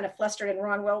Diane kind of flustered and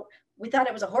Ron, well, we thought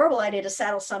it was a horrible idea to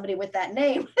saddle somebody with that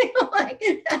name.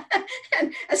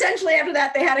 And essentially after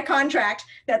that, they had a contract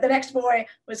that the next boy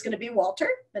was going to be Walter,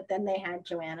 but then they had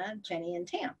Joanna, Jenny, and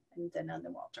Tam, and then on the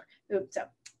Walter. Oops, so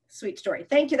sweet story.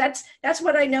 Thank you. That's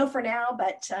what I know for now,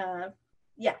 but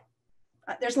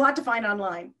there's a lot to find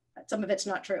online. Some of it's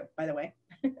not true, by the way.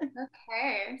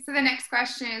 Okay, so the next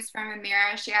question is from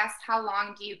Amira. She asked, how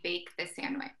long do you bake the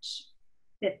sandwich?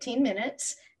 15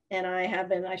 minutes. And I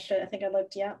have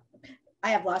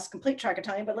lost complete track of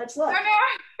time, but let's look. Oh no.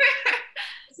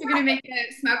 You're gonna make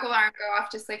the smoke alarm go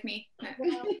off just like me.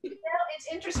 Well,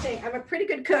 it's interesting. I'm a pretty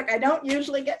good cook. I don't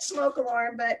usually get smoke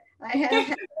alarm, but I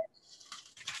have.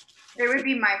 It would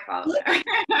be my fault.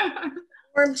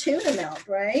 Warm tuna melt,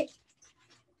 right?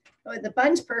 Oh, the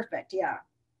bun's perfect, yeah.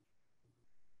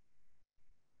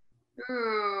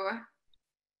 Ooh.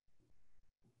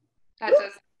 That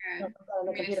does good. I'm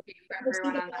gonna speak for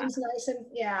everyone on that. Nice and,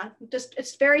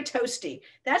 it's very toasty.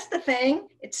 That's the thing.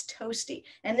 It's toasty.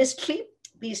 And these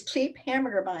cheap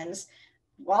hamburger buns,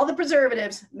 all the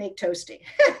preservatives make toasty.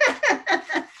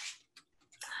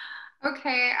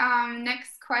 Okay,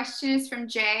 next question is from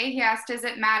Jay. He asked, does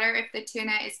it matter if the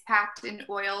tuna is packed in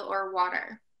oil or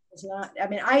water? It's not. I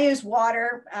mean, I use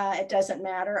water. It doesn't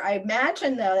matter. I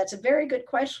imagine, though, that's a very good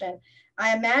question.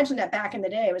 I imagine that back in the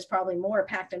day, it was probably more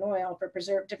packed in oil for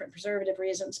different preservative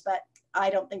reasons, but I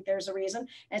don't think there's a reason.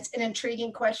 And it's an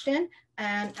intriguing question.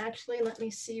 And actually, let me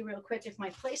see real quick if my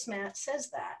placemat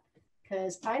says that,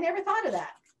 because I never thought of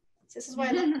that. This is why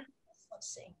I love this. Let's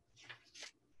see.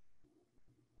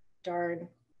 Darn.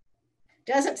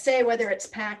 Doesn't say whether it's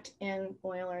packed in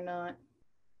oil or not.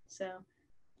 So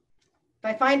if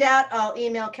I find out, I'll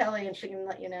email Kelly and she can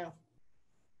let you know.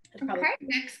 Okay,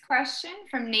 next question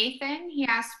from Nathan. He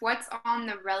asked, what's on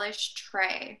the relish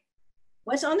tray?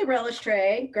 What's on the relish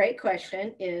tray, great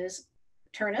question, is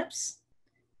turnips,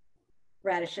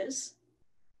 radishes,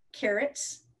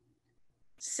 carrots,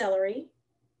 celery,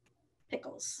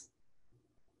 pickles.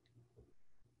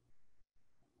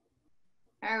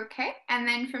 Okay, and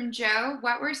then from Joe,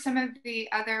 what were some of the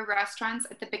other restaurants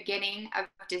at the beginning of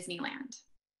Disneyland?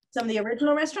 Some of the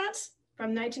original restaurants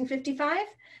from 1955?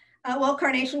 Well,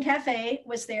 Carnation Cafe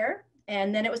was there.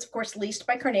 And then it was, of course, leased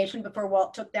by Carnation before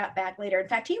Walt took that back later. In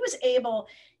fact, he was able,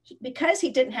 because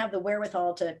he didn't have the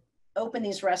wherewithal to open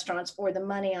these restaurants or the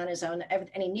money on his own, and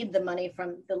he needed the money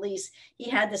from the lease, he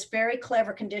had this very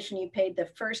clever condition. You paid the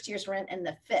first year's rent and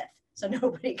the fifth. So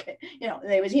nobody could,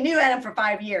 he knew Adam for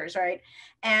 5 years, right?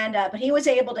 And, but he was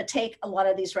able to take a lot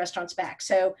of these restaurants back.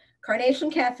 So Carnation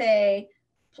Cafe,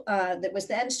 that was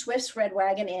then Swift's Red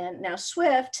Wagon Inn. Now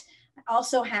Swift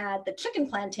also had the Chicken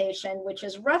Plantation, which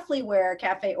is roughly where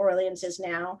Cafe Orleans is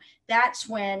now. That's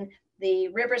when the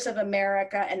Rivers of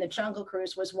America and the Jungle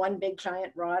Cruise was one big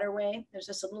giant waterway. There's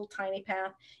just a little tiny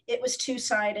path. It was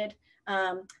two-sided.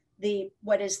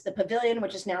 What is the Pavilion,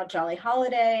 which is now Jolly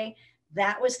Holiday,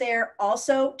 that was there,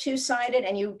 also two-sided,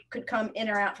 and you could come in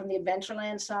or out from the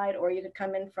Adventureland side, or you could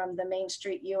come in from the Main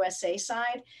Street USA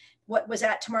side. What was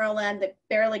at Tomorrowland that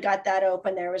barely got that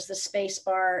open, there was the Space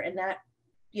Bar and that,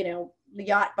 the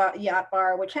yacht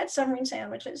bar, which had submarine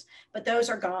sandwiches, but those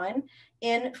are gone.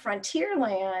 In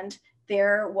Frontierland,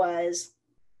 there was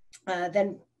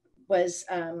the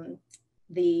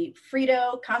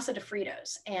Frito, Casa de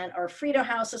Fritos, and our Frito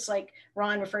house is, like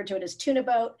Ron referred to it as tuna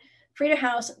boat. Frida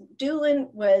House, Doolin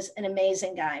was an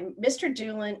amazing guy. Mr.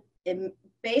 Doolin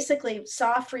basically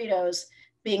saw Fritos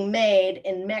being made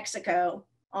in Mexico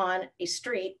on a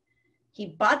street. He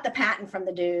bought the patent from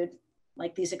the dude,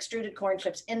 like these extruded corn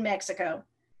chips in Mexico,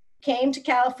 came to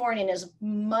California in his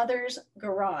mother's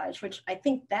garage, which I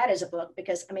think that is a book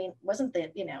because, I mean, wasn't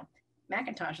the,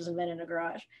 Macintosh was invented in a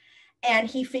garage. And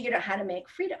he figured out how to make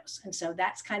Fritos. And so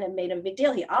that's kind of made him a big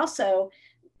deal. He also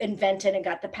invented and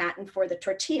got the patent for the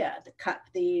tortilla, the cup,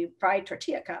 the fried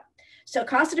tortilla cup. So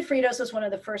Casa de Fritos was one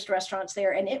of the first restaurants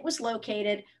there, and it was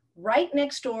located right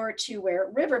next door to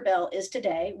where Riverbell is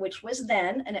today, which was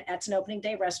then, and that's an opening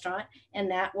day restaurant,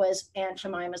 and that was Aunt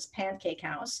Jemima's Pancake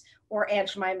House or Aunt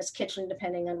Jemima's Kitchen,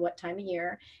 depending on what time of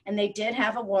year. And they did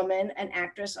have a woman, an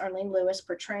actress, Arlene Lewis,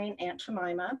 portraying Aunt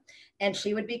Jemima, and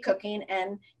she would be cooking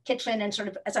and kitchen and sort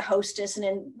of as a hostess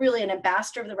and really an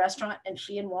ambassador of the restaurant. And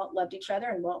she and Walt loved each other,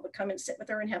 and Walt would come and sit with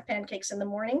her and have pancakes in the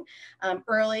morning,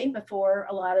 early before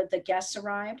a lot of the guests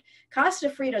arrived. Casa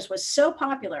de Fritos was so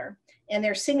popular, and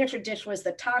their signature dish was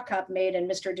the ta cup made in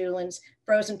Mr. Doolin's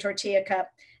frozen tortilla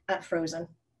cup,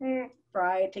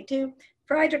 fried, take two,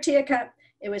 fried tortilla cup.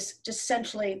 It was just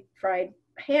essentially fried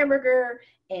hamburger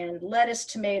and lettuce,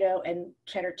 tomato, and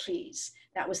cheddar cheese.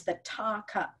 That was the ta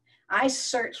cup. I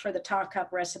searched for the ta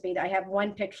cup recipe. I have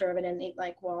one picture of it in Eat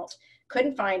Like Walt.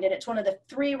 Couldn't find it. It's one of the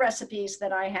 3 recipes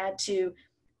that I had to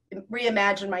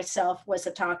reimagine myself was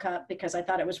the ta cup because I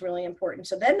thought it was really important.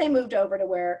 So then they moved over to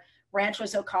where Rancho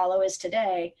Zocalo is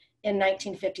today in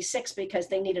 1956 because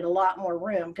they needed a lot more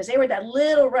room because they were that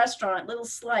little restaurant, little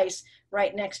slice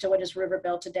right next to what is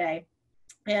Riverbell today.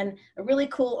 And a really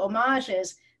cool homage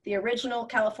is the original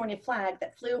California flag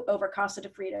that flew over Casa de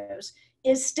Fritos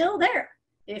is still there.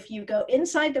 If you go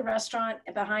inside the restaurant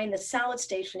behind the salad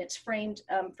station, it's framed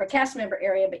for cast member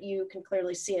area, but you can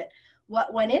clearly see it.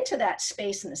 What went into that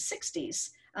space in the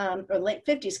 60s or late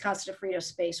 50s Casa de Fritos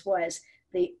space was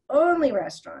the only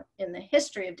restaurant in the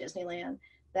history of Disneyland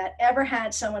that ever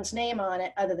had someone's name on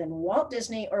it other than Walt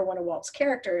Disney or one of Walt's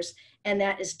characters, and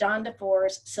that is Don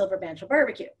DeFore's Silver Banjo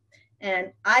Barbecue.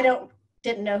 And I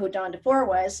didn't know who Don DeFore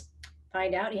was.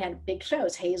 Find out he had big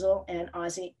shows, Hazel and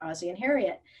Ozzie and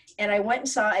Harriet. And I went and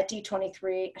saw at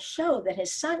D23 a show that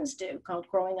his sons do called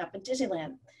Growing Up in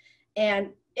Disneyland.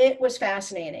 And it was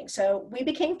fascinating. So we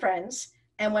became friends.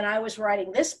 And when I was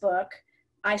writing this book,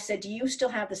 I said, do you still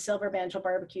have the Silver Banjo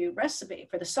Barbecue recipe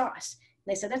for the sauce?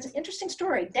 And they said, that's an interesting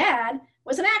story. Dad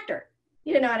was an actor.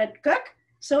 He didn't know how to cook.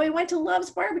 So he went to Love's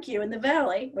Barbecue in the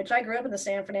Valley, which I grew up in the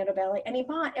San Fernando Valley, and he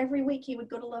bought every week. He would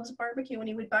go to Love's Barbecue and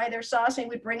he would buy their sauce and he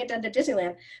would bring it down to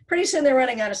Disneyland. Pretty soon they're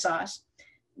running out of sauce.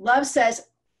 Love says,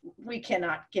 we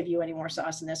cannot give you any more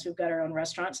sauce than this. We've got our own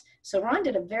restaurants. So Ron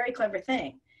did a very clever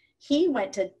thing. He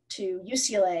went to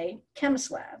UCLA Chemist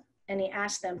Lab and he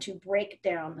asked them to break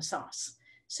down the sauce.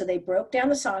 So they broke down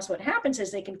the sauce. What happens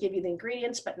is they can give you the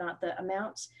ingredients, but not the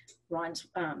amounts. Ron's,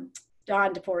 Dawn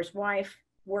DeFore's wife,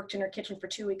 worked in her kitchen for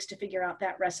 2 weeks to figure out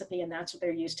that recipe, and that's what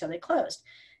they're used till they closed.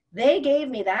 They gave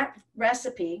me that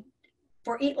recipe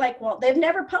for Eat Like Walt. They've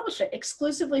never published it,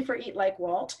 exclusively for Eat Like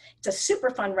Walt. It's a super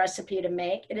fun recipe to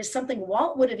make. It is something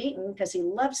Walt would have eaten because he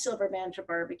loves Silver Banjo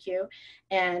Barbecue,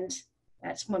 and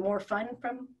that's more fun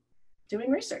from doing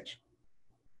research.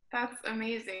 That's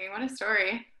amazing. What a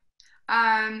story.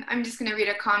 I'm just going to read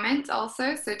a comment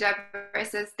also. So Deborah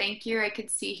says, thank you. I could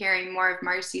see hearing more of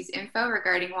Marcy's info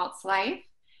regarding Walt's life.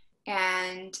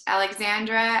 And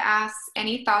Alexandra asks,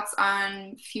 any thoughts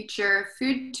on future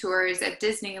food tours at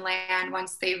Disneyland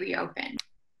once they reopen?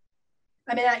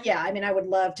 I mean, I would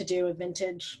love to do a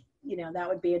vintage, that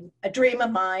would be a dream of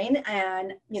mine.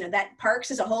 And, that parks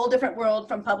is a whole different world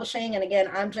from publishing. And again,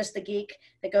 I'm just the geek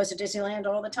that goes to Disneyland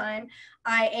all the time.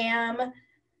 I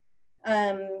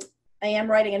am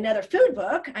writing another food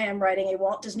book. I am writing a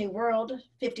Walt Disney World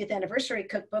 50th anniversary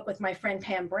cookbook with my friend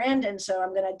Pam Brandon. So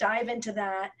I'm going to dive into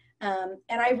that. And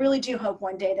I really do hope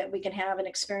one day that we can have an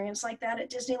experience like that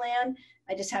at Disneyland.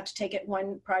 I just have to take it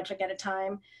one project at a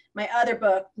time. My other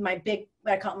book,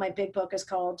 I call it my big book, is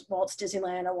called Walt's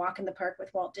Disneyland, A Walk in the Park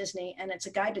with Walt Disney. And it's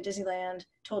a guide to Disneyland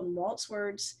told in Walt's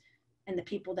words and the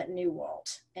people that knew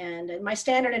Walt. And my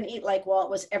standard in Eat Like Walt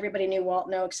was everybody knew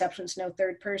Walt, no exceptions, no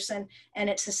third person. And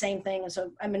it's the same thing. And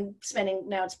so I've been spending,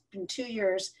 now it's been 2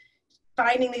 years,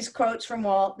 finding these quotes from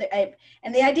Walt.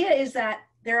 And the idea is that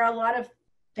there are a lot of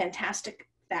fantastic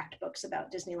fact books about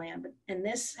Disneyland, and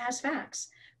this has facts,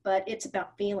 but it's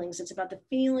about feelings. It's about the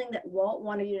feeling that Walt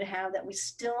wanted you to have that we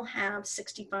still have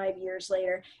 65 years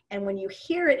later. And when you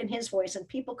hear it in his voice, and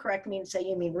people correct me and say,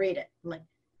 you mean read it. I'm like,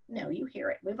 No, you hear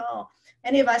it.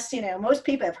 Any of us, most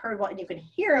people have heard Walt, and you can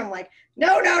hear him like,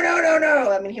 no, no, no, no,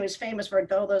 no. I mean, he was famous for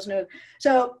all those no.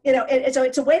 So,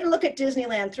 it's a way to look at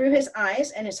Disneyland through his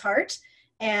eyes and his heart.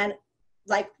 And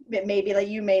like, maybe like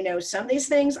you may know some of these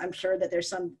things. I'm sure that there's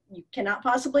some you cannot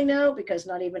possibly know because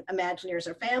not even Imagineers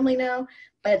or family know.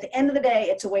 But at the end of the day,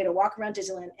 it's a way to walk around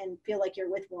Disneyland and feel like you're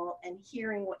with Walt and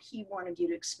hearing what he wanted you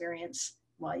to experience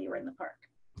while you were in the park.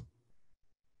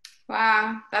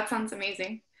 Wow, that sounds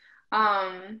amazing.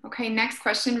 Okay, next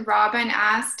question. Robin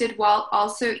asked, did Walt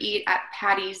also eat at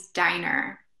Patty's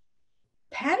Diner?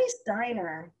 Patty's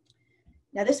Diner.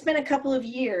 Now, this has been a couple of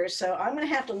years, so I'm going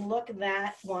to have to look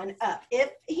that one up.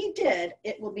 If he did,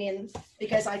 it will be in,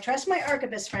 because I trust my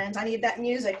archivist friends. I need that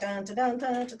music. Dun, dun, dun,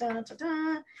 dun, dun, dun, dun,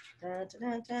 dun,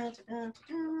 dun, dun, dun,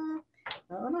 dun.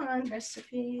 Hold on,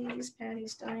 recipes,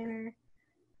 Patty's Diner.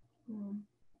 And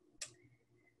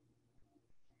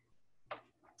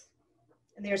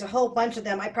there's a whole bunch of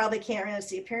them. I probably can't really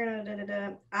see.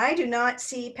 I do not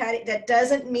see Patty. That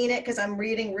doesn't mean it because I'm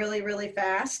reading really, really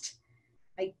fast.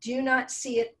 I do not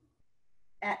see it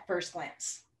at first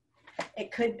glance.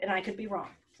 It could, and I could be wrong.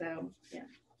 So, yeah.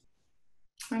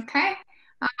 Okay.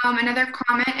 Another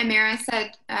comment, Amira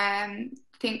said,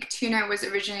 think tuna was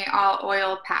originally all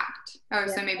oil packed. Oh,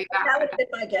 yeah. So maybe that would have been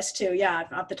my guess too. Yeah,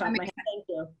 off the top of my head. Thank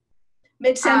you.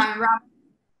 Mid-century.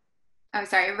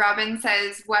 Robin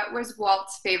says, what was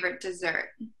Walt's favorite dessert?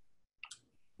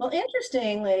 Well,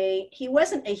 interestingly, he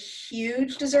wasn't a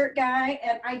huge dessert guy,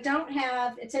 and I don't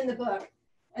have, it's in the book,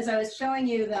 as I was showing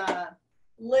you the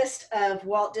list of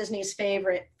Walt Disney's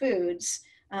favorite foods.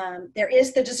 There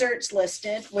is the desserts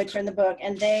listed, which are in the book,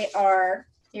 and they are,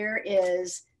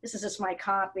 this is just my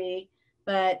copy,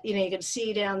 but you can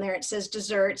see down there, it says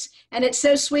desserts, and it's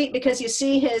so sweet because you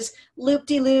see his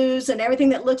loop-de-loos and everything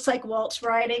that looks like Walt's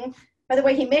writing. By the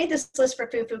way, he made this list for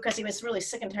Fufu because he was really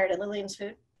sick and tired of Lillian's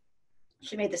food.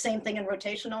 She made the same thing in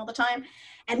rotation all the time.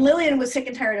 And Lillian was sick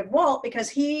and tired of Walt because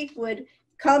he would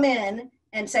come in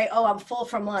and say, oh, I'm full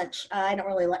from lunch. I don't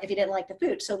really like, if you didn't like the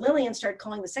food. So Lillian started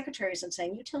calling the secretaries and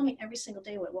saying, you tell me every single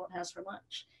day what Walt has for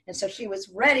lunch. And so she was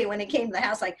ready when he came to the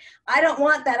house, like, I don't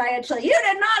want that, I had chili. You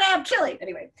did not have chili.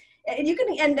 Anyway,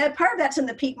 and part of that's in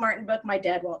the Pete Martin book, My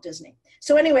Dad, Walt Disney.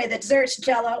 So anyway, the desserts,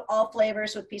 Jell-O, all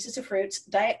flavors with pieces of fruits,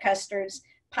 diet custards,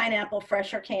 pineapple,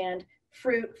 fresh or canned,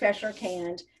 fruit, fresh or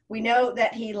canned. We know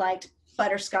that he liked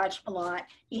butterscotch a lot.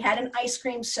 He had an ice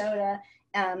cream soda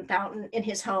fountain in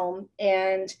his home,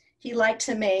 and he liked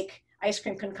to make ice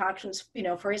cream concoctions,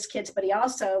 for his kids. But he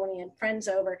also, when he had friends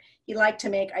over, he liked to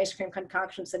make ice cream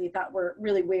concoctions that he thought were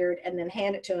really weird, and then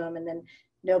hand it to them, and then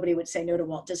nobody would say no to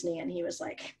Walt Disney, and he was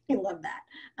like, he loved that.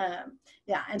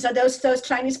 Yeah, and so those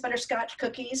Chinese butterscotch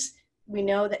cookies, we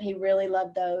know that he really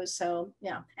loved those. So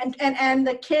yeah, and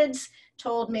the kids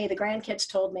told me, the grandkids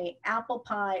told me, apple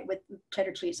pie with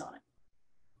cheddar cheese on it.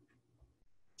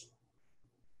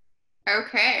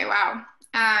 Okay, wow.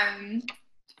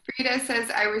 Frida says,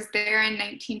 I was there in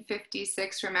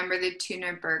 1956, remember the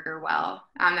tuna burger well.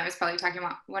 That was probably talking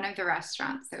about one of the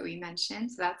restaurants that we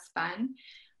mentioned, so that's fun.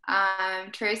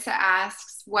 Teresa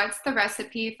asks, what's the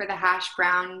recipe for the hash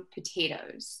brown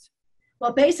potatoes?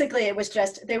 Well, basically it was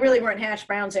just, they really weren't hash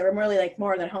browns. They were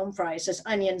more than home fries, just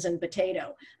onions and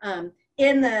potato.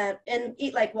 In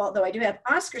Eat Like Walt, though, I do have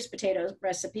Oscar's potato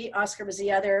recipe. Oscar was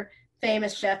the other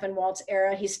famous chef in Walt's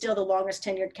era. He's still the longest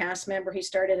tenured cast member. He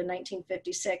started in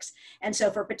 1956. And so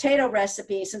for potato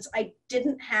recipe, since I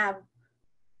didn't have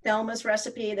Thelma's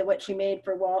recipe, what she made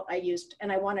for Walt,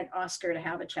 and I wanted Oscar to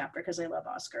have a chapter because I love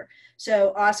Oscar.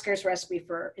 So Oscar's recipe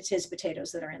it's his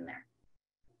potatoes that are in there.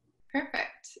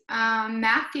 Perfect.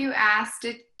 Matthew asked,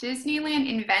 did Disneyland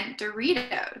invent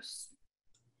Doritos?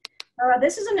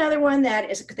 This is another one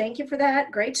thank you for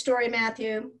that. Great story,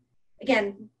 Matthew.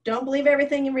 Again, don't believe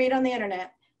everything you read on the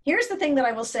internet. Here's the thing that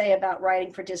I will say about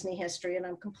writing for Disney history, and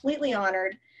I'm completely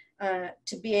honored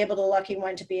to be able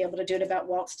to do it about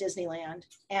Walt's Disneyland.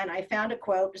 And I found a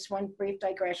quote, just one brief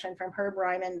digression from Herb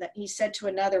Ryman, that he said to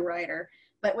another writer,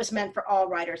 but was meant for all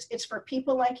writers. It's for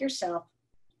people like yourself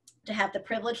to have the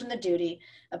privilege and the duty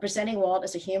of presenting Walt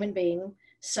as a human being,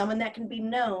 someone that can be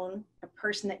known, a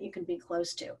person that you can be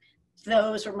close to.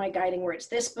 Those were my guiding words.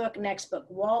 This book, next book,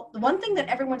 Walt. The one thing that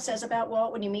everyone says about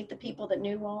Walt when you meet the people that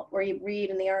knew Walt, or you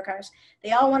read in the archives,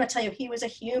 they all want to tell you he was a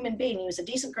human being. He was a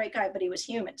decent, great guy, but he was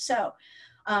human. So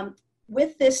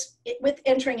with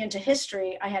entering into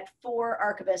history, I had 4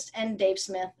 archivists and Dave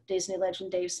Smith, Disney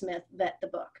legend Dave Smith, vet the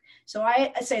book. So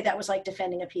I say that was like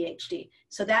defending a PhD.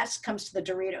 So that comes to the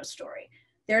Dorito story.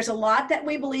 There's a lot that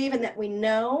we believe and that we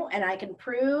know, and I can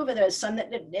prove, and there's some that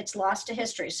it's lost to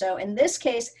history. So in this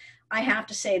case, I have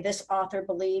to say this author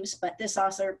believes, but this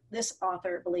author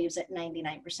believes at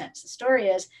 99%. So the story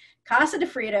is Casa de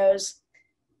Fritos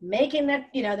making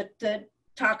the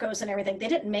tacos and everything. They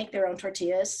didn't make their own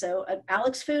tortillas. So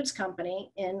Alex Foods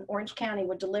Company in Orange County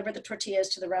would deliver the tortillas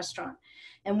to the restaurant.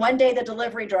 And one day the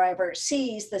delivery driver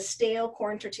sees the stale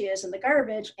corn tortillas in the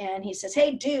garbage and he says,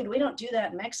 hey, dude, we don't do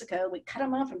that in Mexico. We cut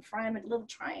them up and fry them in little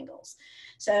triangles.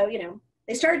 So,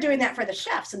 they started doing that for the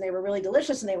chefs and they were really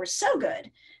delicious and they were so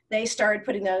good. They started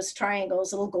putting those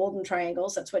triangles, little golden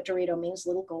triangles, that's what Dorito means,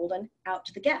 little golden, out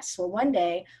to the guests. Well, one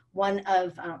day, one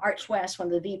of Arch West,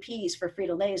 one of the VPs for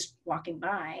Frito-Lay is walking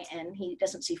by and he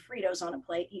doesn't see Fritos on a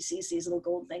plate. He sees these little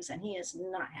golden things and he is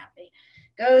not happy.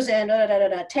 Goes in,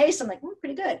 tastes them like,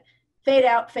 pretty good. Fade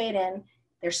out, fade in.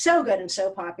 They're so good and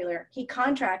so popular. He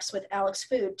contracts with Alex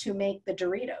Food to make the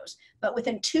Doritos. But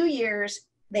within 2 years,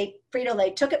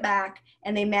 Frito-Lay took it back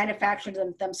and they manufactured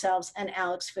them themselves and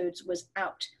Alex Foods was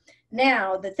out.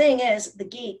 Now, the thing is, the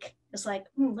geek is like,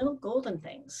 little golden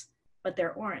things, but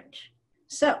they're orange.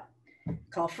 So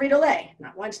call Frito-Lay,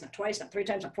 not once, not twice, not 3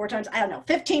 times, not 4 times, I don't know,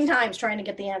 15 times trying to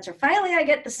get the answer. Finally, I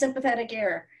get the sympathetic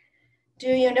ear. Do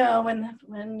you know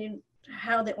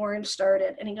how the orange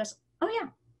started? And he goes, oh yeah,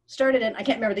 started in, I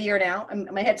can't remember the year now.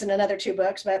 My head's in another 2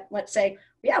 books, but let's say,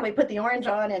 yeah, we put the orange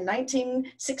on in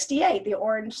 1968, the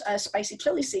orange spicy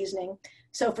chili seasoning.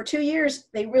 So for 2 years,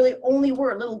 they really only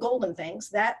were little golden things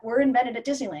that were invented at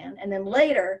Disneyland. And then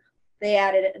later they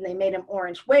added it and they made them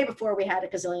orange way before we had a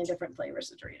gazillion different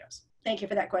flavors of Doritos. Thank you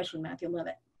for that question, Matthew. Love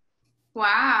it.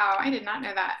 Wow, I did not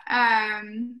know that.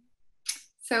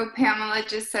 So Pamela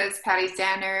just says Patty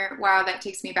Stanner. Wow, that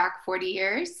takes me back 40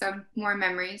 years. So more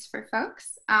memories for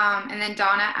folks. And then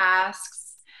Donna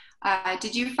asks,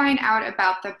 did you find out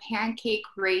about the pancake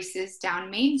races down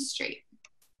Main Street?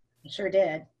 I sure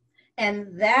did.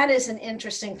 And that is an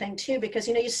interesting thing too, because,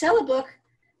 you sell a book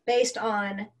based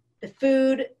on the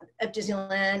food of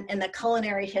Disneyland and the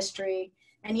culinary history.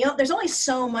 And, there's only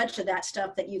so much of that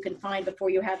stuff that you can find before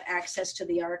you have access to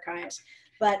the archives.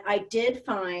 But I did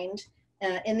find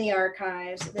in the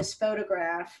archives this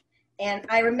photograph. And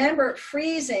I remember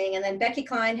freezing, and then Becky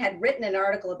Klein had written an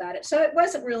article about it. So it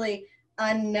wasn't really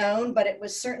unknown, but it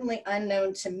was certainly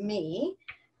unknown to me.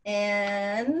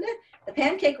 And the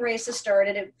pancake races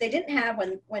started. They didn't have,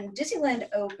 when Disneyland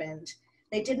opened,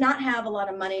 they did not have a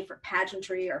lot of money for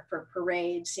pageantry or for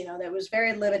parades, that was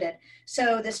very limited.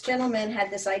 So this gentleman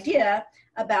had this idea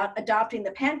about adopting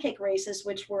the pancake races,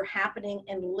 which were happening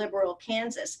in Liberal,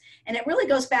 Kansas. And it really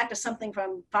goes back to something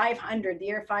from the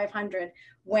year 500,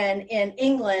 when in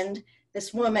England,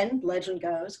 this woman, legend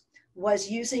goes, was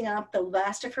using up the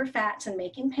last of her fats and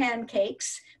making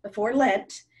pancakes before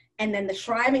Lent. And then the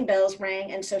shriving bells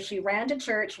rang. And so she ran to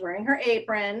church wearing her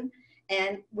apron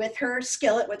and with her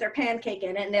skillet with her pancake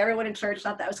in it. And everyone in church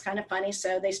thought that was kind of funny.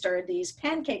 So they started these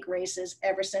pancake races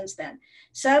ever since then.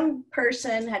 Some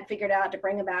person had figured out to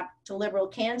bring them back to Liberal,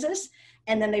 Kansas.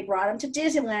 And then they brought them to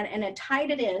Disneyland and had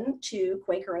tied it in to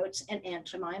Quaker Oats and Aunt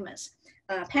Jemima's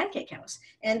pancake house.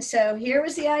 And so here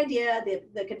was the idea.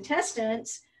 The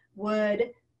contestants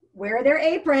would wear their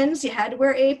aprons. You had to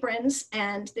wear aprons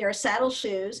and their saddle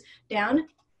shoes down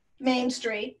Main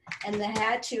Street, and they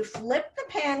had to flip the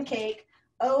pancake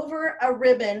over a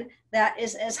ribbon that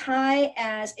is as high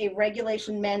as a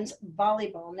regulation men's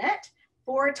volleyball net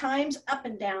 4 times up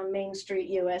and down Main Street,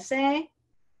 USA.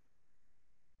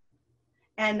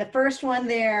 And the first one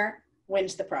there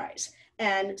wins the prize.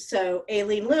 And so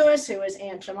Aileen Lewis, who was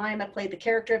Aunt Jemima, played the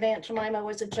character of Aunt Jemima,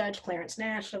 was a judge. Clarence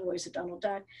Nash, the voice of Donald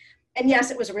Duck. And yes,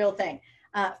 it was a real thing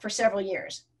for several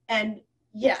years. And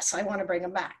yes, I want to bring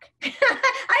them back.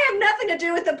 I have nothing to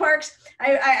do with the parks.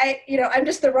 I'm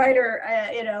just the writer,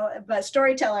 but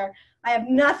storyteller. I have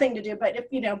nothing to do, but if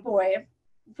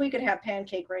we could have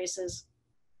pancake races,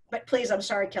 but please, I'm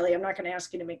sorry, Kelly, I'm not going to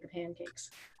ask you to make the pancakes.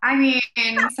 I mean,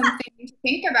 something to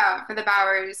think about for the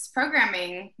Bowers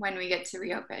programming when we get to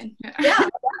reopen. Yeah.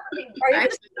 Are you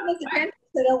just going to make the pancakes?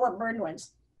 I don't want burned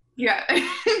ones. Yeah.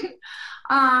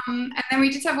 And then we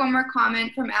just have one more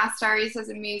comment from Astari. Says,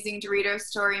 amazing Dorito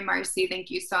story, Marcy. Thank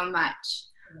you so much.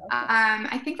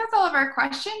 I think that's all of our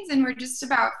questions, and we're just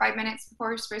about 5 minutes before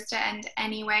we're supposed to end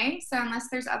anyway. So unless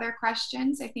there's other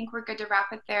questions, I think we're good to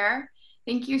wrap it there.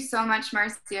 Thank you so much,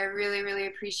 Marcy. I really, really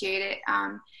appreciate it.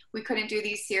 We couldn't do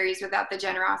these series without the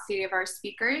generosity of our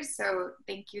speakers. So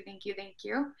thank you, thank you, thank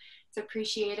you. It's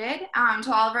appreciated.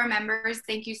 To all of our members,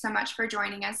 thank you so much for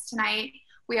joining us tonight.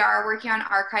 We are working on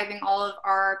archiving all of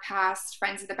our past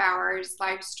Friends of the Bowers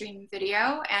live stream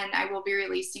video, and I will be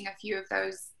releasing a few of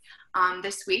those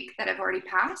this week that have already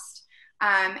passed.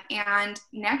 And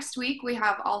next week we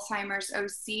have Alzheimer's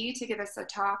OC to give us a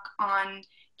talk on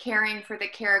caring for the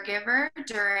caregiver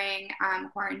during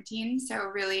quarantine. So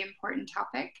really important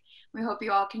topic. We hope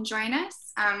you all can join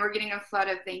us. We're getting a flood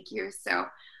of thank yous. So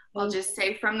I'll just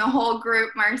say from the whole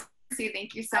group, Marcy,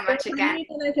 thank you so much again.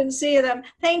 I can see them.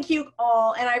 Thank you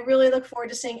all. And I really look forward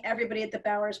to seeing everybody at the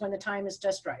Bowers when the time is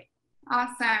just right.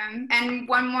 Awesome. And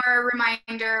one more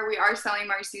reminder, we are selling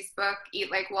Marcy's book,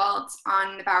 Eat Like Walt,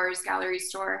 on the Bowers Gallery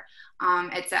store.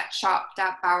 It's at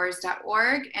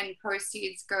shop.bowers.org, and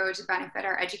proceeds go to benefit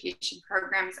our education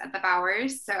programs at the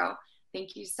Bowers. So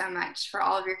thank you so much for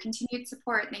all of your continued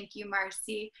support. Thank you,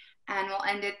 Marcy. And we'll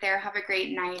end it there. Have a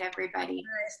great night, everybody.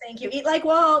 Nice. Thank you. Eat like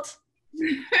Walt.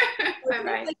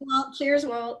 Bye-bye. Eat like Walt. Cheers,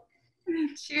 Walt.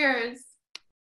 Cheers.